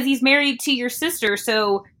quit because he's married to your sister,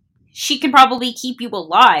 so she can probably keep you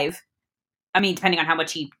alive. I mean, depending on how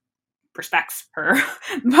much he respects her.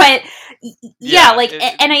 But, yeah,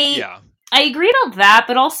 I agree on that,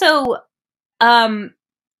 but also,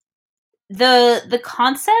 the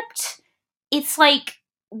concept, it's like,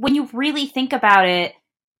 when you really think about it,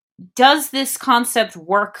 does this concept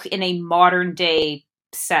work in a modern day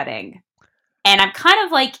setting? And I'm kind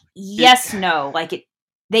of like, yes, no. Like,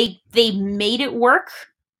 they made it work,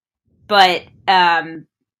 but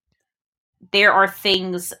there are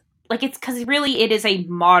things like, it's because really it is a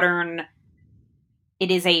modern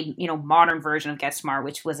version of Get Smart,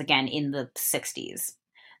 which was again in the 60s.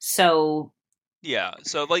 So yeah,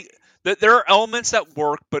 so there are elements that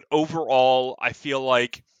work, but overall I feel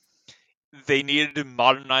like they needed to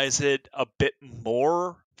modernize it a bit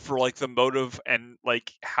more for the motive and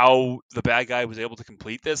how the bad guy was able to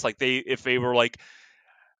complete this. If they were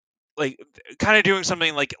kind of doing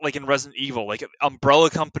something like in Resident Evil, Umbrella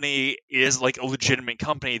Company is a legitimate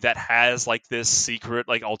company that has this secret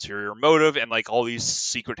ulterior motive and all these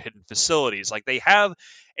secret hidden facilities. They have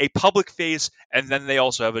a public face, and then they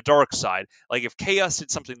also have a dark side. If Chaos did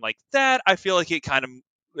something like that, I feel like it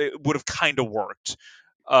would have kind of worked.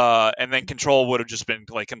 And then Control would have just been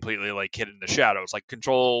completely hid in the shadows.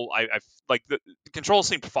 Control, the Control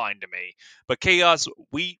seemed fine to me, but Chaos,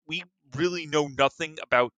 we really know nothing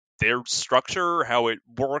about their structure, how it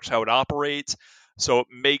works, how it operates. So it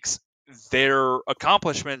makes their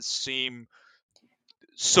accomplishments seem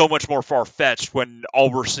so much more far-fetched when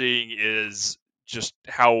all we're seeing is just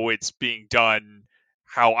how it's being done,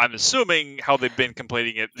 how I'm assuming how they've been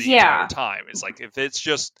completing it the entire time. It's if it's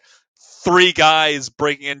just 3 guys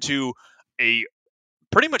breaking into a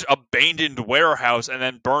pretty much abandoned warehouse and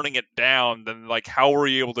then burning it down, then how were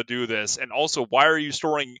you able to do this? And also, why are you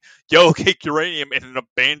storing yellow cake uranium in an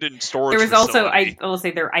abandoned storage facility? Also, I will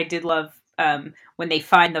say I did love when they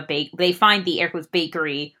find the Air Quotes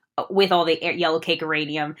bakery with all the yellow cake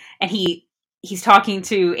uranium, and he's talking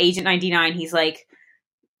to Agent 99. He's like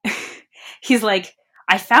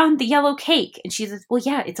I found the yellow cake, and she's like, well,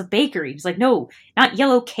 yeah, it's a bakery. He's like, no, not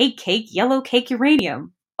yellow cake, yellow cake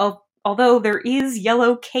uranium. Although there is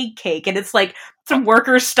yellow cake, and it's some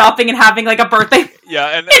workers stopping and having a birthday. Yeah,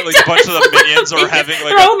 and a bunch of the minions are having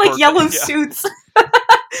they're all yellow suits.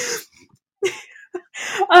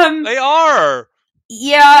 They are.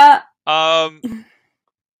 Yeah.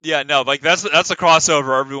 Yeah, no, that's a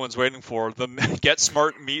crossover everyone's waiting for. The Get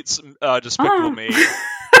Smart meets Despicable Me.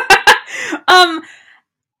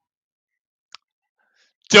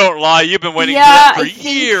 Don't lie, you've been waiting for that for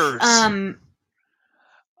years.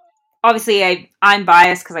 Obviously, I'm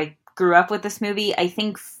biased because I grew up with this movie. I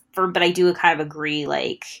think, but I do kind of agree.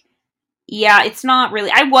 Yeah, it's not really.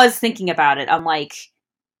 I was thinking about it. I'm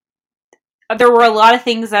there were a lot of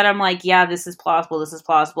things that I'm yeah, this is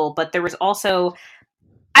plausible. But there was also,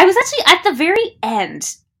 I was actually at the very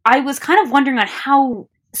end. I was kind of wondering on how.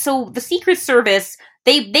 So the Secret Service,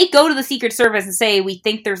 they go to the Secret Service and say, we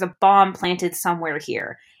think there's a bomb planted somewhere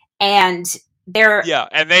here, and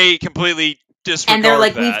and they completely disregard and they're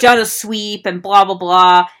that. We've done a sweep and blah blah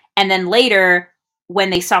blah, and then later when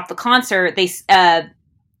they stop the concert,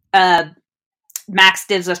 uh, Max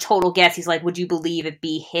gives a total guess. He's like, "Would you believe it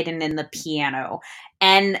be hidden in the piano?"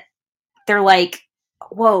 And they're like,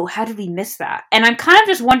 "Whoa, how did we miss that?" And I'm kind of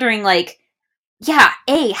just wondering, like, yeah,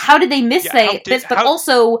 how did they miss this? But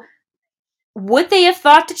also, would they have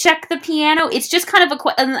thought to check the piano? It's just kind of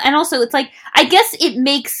and also it's like, I guess it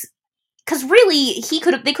makes, because really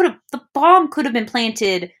the bomb could have been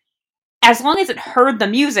planted as long as it heard the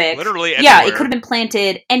music. Literally anywhere. Yeah, it could have been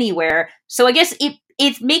planted anywhere. So I guess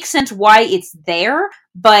it makes sense why it's there,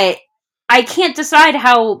 but I can't decide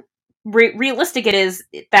how realistic it is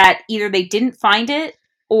that either they didn't find it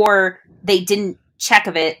or they didn't check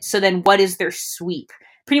of it. So then what is their sweep?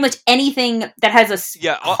 Pretty much anything that has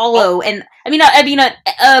a hollow, and I mean,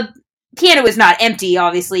 a piano is not empty.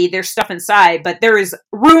 Obviously, there's stuff inside, but there is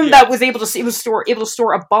room that was able to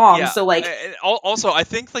store a bomb. Yeah. So like, and also, I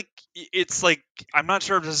think like it's like, I'm not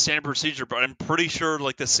sure if this is standard procedure, but I'm pretty sure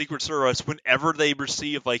like the Secret Service, whenever they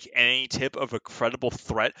receive like any tip of a credible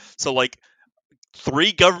threat, so like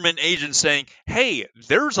 3 government agents saying, "Hey,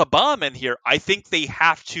 there's a bomb in here," I think they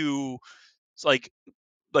have to like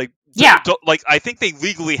I think they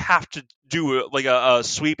legally have to do like a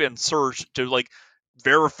sweep and search to like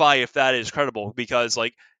verify if that is credible, because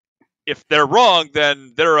like if they're wrong,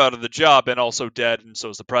 then they're out of the job and also dead, and so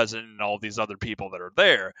is the president and all these other people that are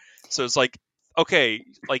there. So it's like, okay,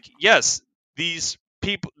 like, yes, these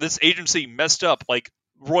people, this agency messed up like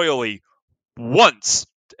royally once,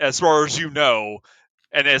 as far as you know,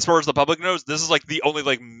 and as far as the public knows, this is like the only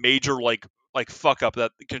like major like fuck up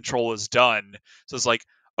that Control has done. So it's like,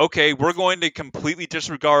 okay, we're going to completely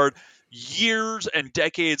disregard years and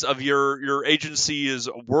decades of your agency's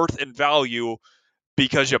worth and value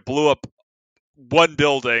because you blew up one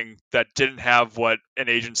building that didn't have what an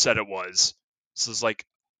agent said it was. So it's like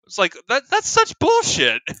that's such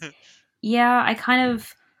bullshit. Yeah, I'm kind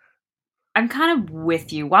of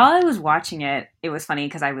with you. While I was watching it, it was funny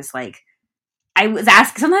because I was like, I was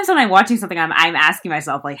asking, sometimes when I'm watching something, I'm asking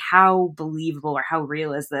myself, like, how believable or how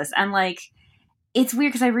real is this? And like, it's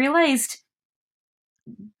weird because I realized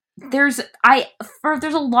there's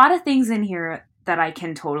a lot of things in here that I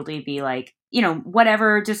can totally be like,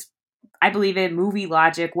 whatever, just, I believe it, movie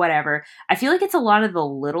logic, whatever. I feel like it's a lot of the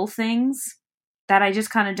little things that I just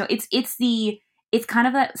kind of don't, it's kind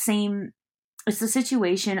of that same, it's the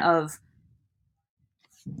situation of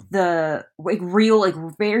the like real, like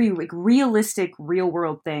very like realistic real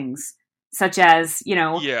world things, such as,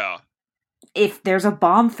 if there's a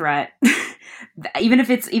bomb threat, even if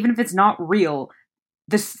it's not real,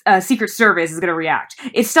 the Secret Service is going to react.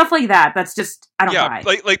 It's stuff like that. That's just, I don't buy.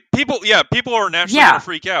 Like people are naturally going to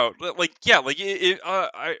freak out.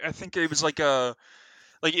 I think it was like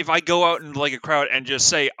if I go out in like a crowd and just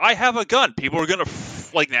say I have a gun, people are going to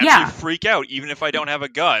naturally freak out, even if I don't have a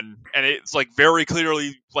gun. And it's like very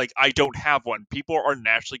clearly like I don't have one. People are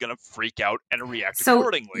naturally going to freak out and react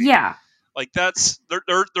accordingly. Yeah. Like there's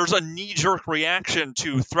a knee-jerk reaction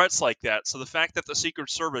to threats like that. So the fact that the Secret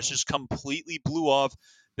Service just completely blew off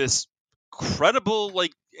this credible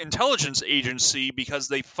like intelligence agency because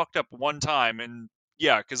they fucked up one time, and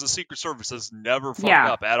because the Secret Service has never fucked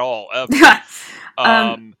up at all ever.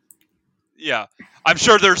 I'm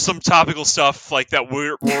sure there's some topical stuff like that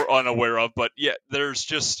we're unaware of, but there's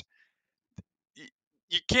just,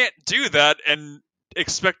 you can't do that and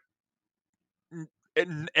expect.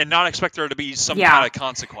 And not expect there to be some kind of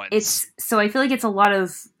consequence. So I feel like it's a lot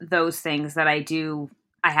of those things that I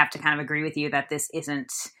have to kind of agree with you that this isn't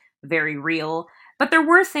very real. But there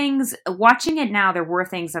were things, watching it now, there were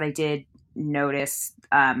things that I did notice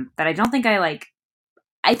that I don't think I like.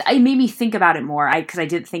 It made me think about it more, because I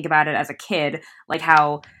did think about it as a kid, like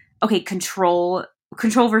how, okay, control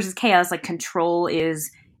versus chaos, like Control is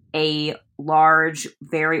a large,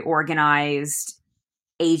 very organized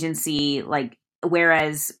agency, like,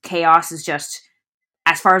 whereas chaos is just,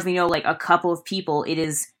 as far as we know, like a couple of people. It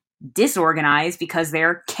is disorganized because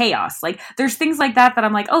they're chaos. Like, there's things like that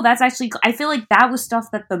I'm like, oh, that's actually, I feel like that was stuff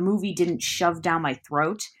that the movie didn't shove down my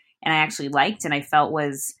throat and I actually liked and I felt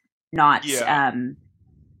was not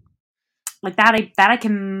like that I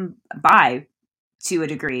can buy to a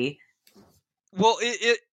degree. Well,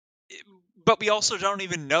 but we also don't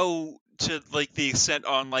even know to like the extent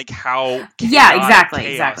on like how exactly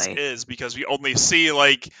is, because we only see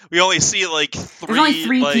like three. There's only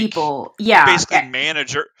 3 people. Basically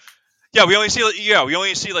manager. We only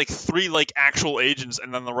see like 3 like actual agents,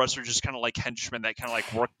 and then the rest are just kind of like henchmen that kind of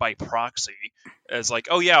like work by proxy. As like,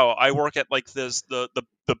 oh yeah, I work at like this the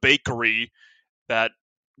bakery. That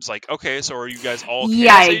is like, okay, so are you guys all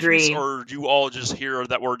I agree, agents, or do you all just hear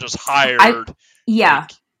that we're just hired? Yeah.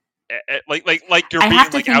 like you're I being have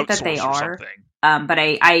to like think that they outsourced or are. something. But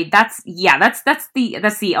that's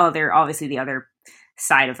the other, obviously the other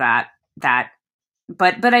side of that.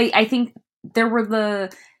 But I think there were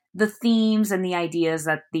the themes and the ideas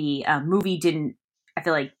that the movie didn't, I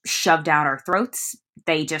feel like, shove down our throats.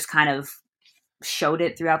 They just kind of showed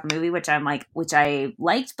it throughout the movie, which I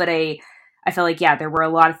liked. But I feel like, yeah, there were a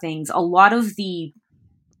lot of things. A lot of the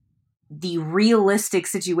realistic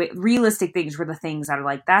things were the things that are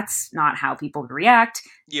like, that's not how people would react.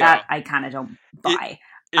 Yeah, That I kind of don't buy.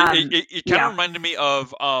 it kind yeah. of reminded me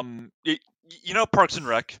of you know, Parks and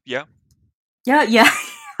Rec. Yeah. Yeah.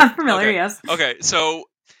 I'm familiar. Okay. Yes. Okay. So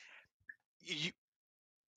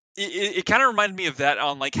it kind of reminded me of that,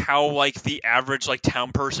 on like how like the average like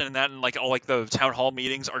town person in that, and like all like the town hall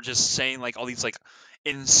meetings are just saying like all these like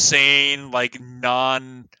insane, like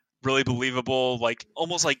non really believable, like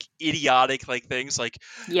almost like idiotic like things, like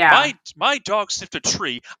Yeah. my dog sniffed a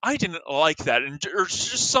tree, I didn't like that, and or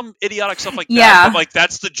just some idiotic stuff like that. Yeah. But like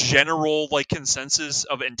that's the general like consensus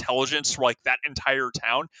of intelligence for like that entire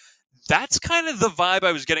town. That's kind of the vibe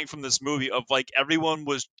I was getting from this movie, of like everyone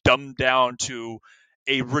was dumbed down to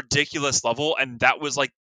a ridiculous level, and that was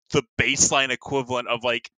like the baseline equivalent of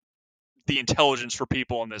like the intelligence for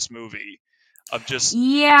people in this movie, of just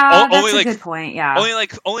Yeah, that's only a like good point. Yeah.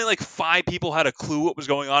 only like 5 people had a clue what was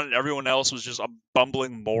going on, and everyone else was just a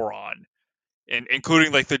bumbling moron, and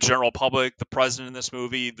including like the general public, the president in this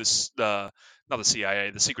movie, not the CIA,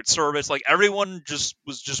 the Secret Service, like everyone just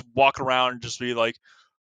was just walking around and just be like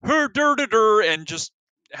her and just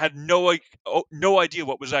had no idea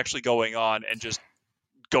what was actually going on, and just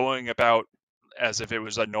going about as if it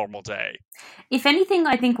was a normal day. If anything,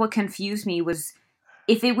 I think what confused me was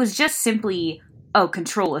if it was just simply, oh,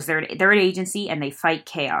 Control is they're an agency and they fight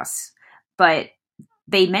chaos, but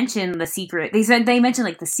they mention the secret. They mention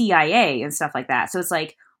like the CIA and stuff like that. So it's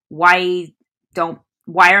like, why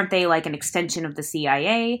aren't they like an extension of the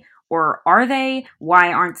CIA, or are they?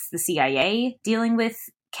 Why aren't the CIA dealing with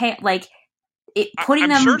like it putting I'm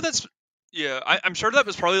them? sure that's I'm sure that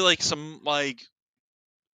was probably like some like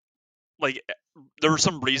there was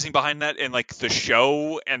some reasoning behind that in like the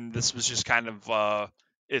show, and this was just kind of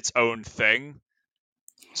its own thing.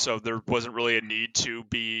 So there wasn't really a need to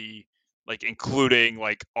be like including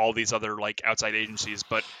like all these other like outside agencies,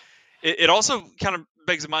 but it also kind of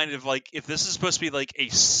begs the mind of like, if this is supposed to be like a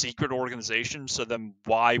secret organization, so then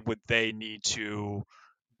why would they need to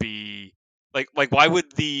be like why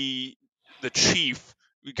would the chief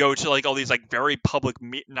go to like all these like very public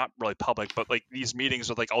not really public, but like these meetings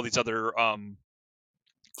with like all these other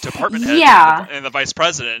department heads, Yeah. and the vice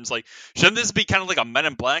president? It's like, shouldn't this be kind of like a Men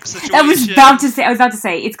in Black situation? I was about to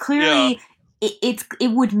say it's clearly. Yeah.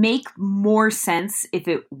 It would make more sense if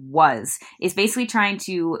it was. It's basically trying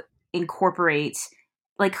to incorporate,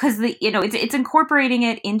 like, because it's incorporating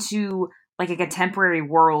it into like a contemporary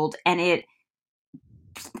world, and it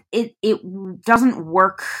doesn't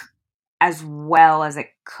work as well as it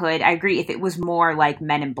could. I agree. If it was more like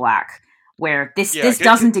Men in Black, where this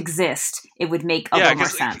doesn't exist, it would make a little more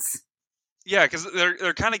sense. Yeah, because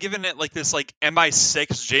they're kind of giving it like this like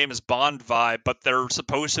MI6 James Bond vibe, but they're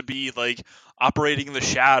supposed to be like operating in the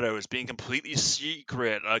shadows, being completely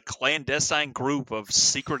secret, a clandestine group of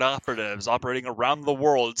secret operatives operating around the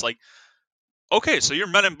world. It's like, okay, so you're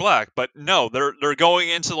Men in Black, but no, they're going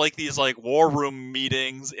into like these like war room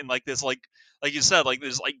meetings in like this like you said, like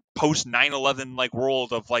this like post 9/11 like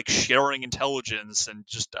world of like sharing intelligence, and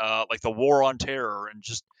just like the war on terror, and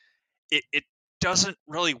just it doesn't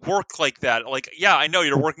really work like that. Like, yeah, I know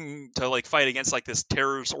you're working to like fight against like this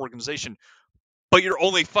terrorist organization, but you're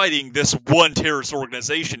only fighting this one terrorist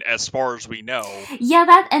organization as far as we know. Yeah,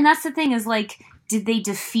 that's the thing, is like, did they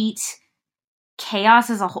defeat chaos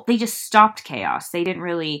as a whole? They just stopped chaos. They didn't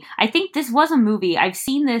really. I think this was a movie. I've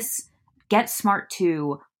seen this Get Smart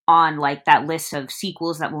 2 on like that list of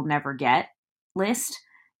sequels that we'll never get list.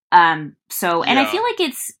 So, and I feel like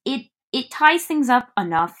it ties things up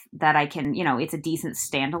enough that I can, it's a decent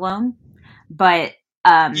standalone, but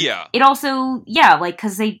it also, like,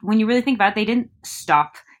 because when you really think about it, they didn't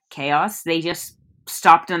stop chaos. They just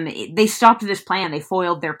stopped them. They stopped this plan. They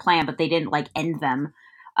foiled their plan, but they didn't like end them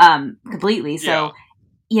completely. So,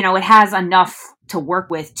 it has enough to work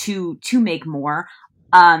with to make more.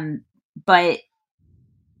 But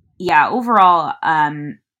yeah, overall,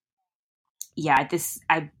 this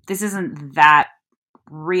isn't that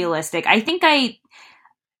realistic. I think I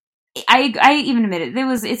even admit it.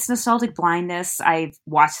 It's nostalgic blindness. I've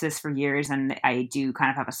watched this for years, and I do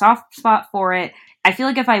kind of have a soft spot for it. I feel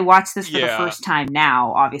like if I watched this for the first time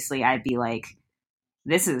now, obviously I'd be like,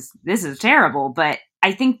 this is terrible. But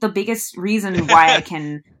I think the biggest reason why I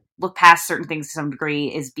can look past certain things to some degree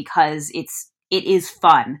is because it is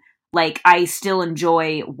fun. Like, I still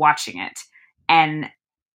enjoy watching it, and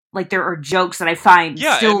like there are jokes that I find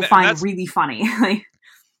really funny.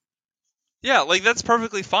 Yeah, like that's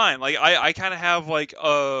perfectly fine. Like I kind of have like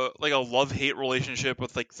a love-hate relationship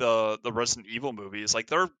with like the Resident Evil movies. Like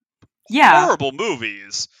they're horrible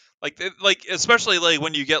movies. Like especially like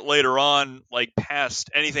when you get later on, like past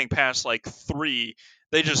anything past like 3,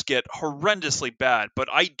 they just get horrendously bad. But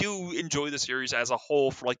I do enjoy the series as a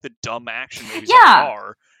whole for like the dumb action movies they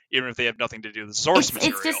are, even if they have nothing to do with the source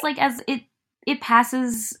material. It's just like as it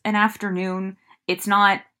passes an afternoon. It's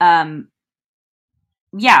not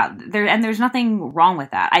there's nothing wrong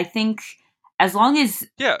with that. I think as long as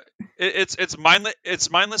it's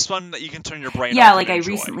mindless fun that you can turn your brain off. Yeah, like I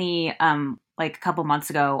enjoy. Recently, like a couple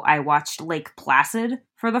months ago, I watched Lake Placid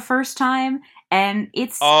for the first time, and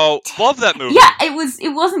it's love that movie. Yeah,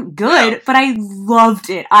 it wasn't good, but I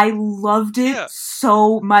loved it. I loved it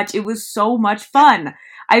so much. It was so much fun.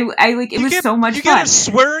 It was so much fun.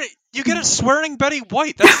 You get a swearing Betty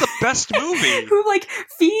White. That's the best movie. Who like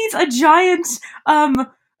feeds a giant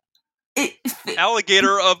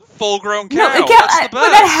alligator a full-grown cow. No, That's the best.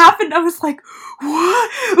 When that happened, I was like,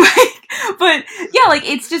 what? Like, but yeah, like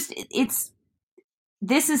it's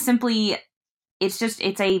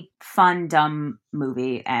a fun, dumb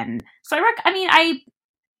movie, and so I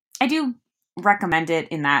do recommend it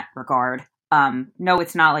in that regard. No,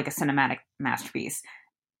 it's not like a cinematic masterpiece.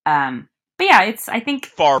 But yeah, it's, I think,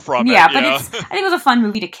 far from it. Yeah, but I think it was a fun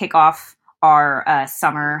movie to kick off our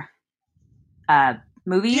summer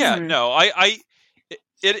movies. Yeah, no,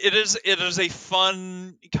 it is a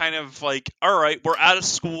fun kind of like, all right, we're out of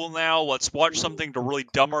school now, let's watch something to really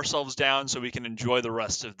dumb ourselves down so we can enjoy the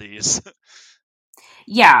rest of these.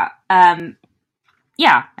 Yeah, I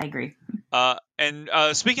agree. And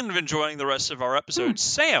speaking of enjoying the rest of our episodes,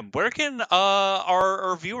 Sam, where can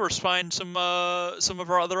our viewers find some of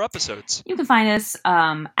our other episodes? You can find us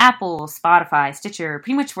Apple, Spotify, Stitcher,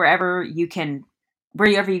 pretty much wherever you can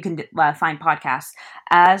find podcasts,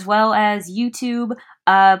 as well as YouTube.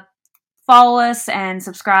 Follow us and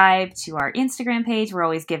subscribe to our Instagram page. We're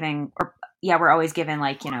always giving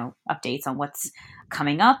like, updates on what's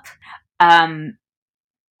coming up.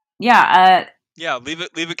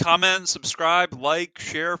 Leave a comment, subscribe, like,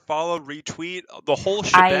 share, follow, retweet, the whole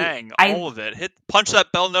shebang, all of it. Punch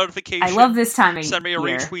that bell notification. I love this time of year. Send me a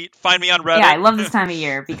retweet. Find me on Reddit. Yeah, I love this time of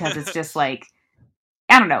year because it's just like,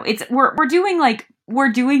 I don't know. It's we're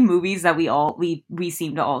doing movies that we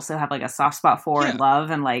seem to also have like a soft spot for and love,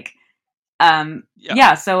 and like so this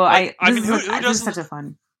is such a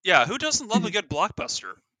fun. Yeah, who doesn't love a good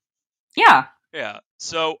blockbuster? Yeah. Yeah.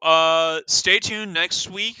 So stay tuned next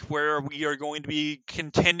week where we are going to be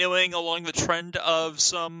continuing along the trend of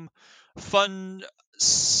some fun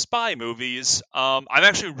spy movies. I'm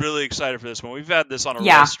actually really excited for this one. We've had this on a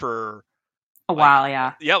list for a while,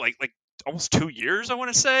 yeah. Yeah, like almost 2 years, I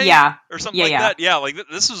want to say. Yeah. Or something like that. Yeah, like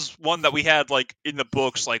this is one that we had like in the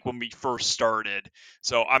books like when we first started.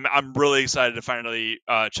 So I'm really excited to finally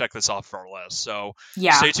check this off for our list. So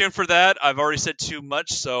stay tuned for that. I've already said too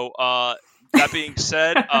much, so that being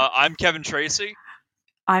said, I'm Kevin Tracy.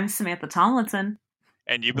 I'm Samantha Tomlinson.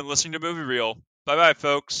 And you've been listening to Movie Reel. Bye-bye,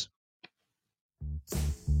 folks.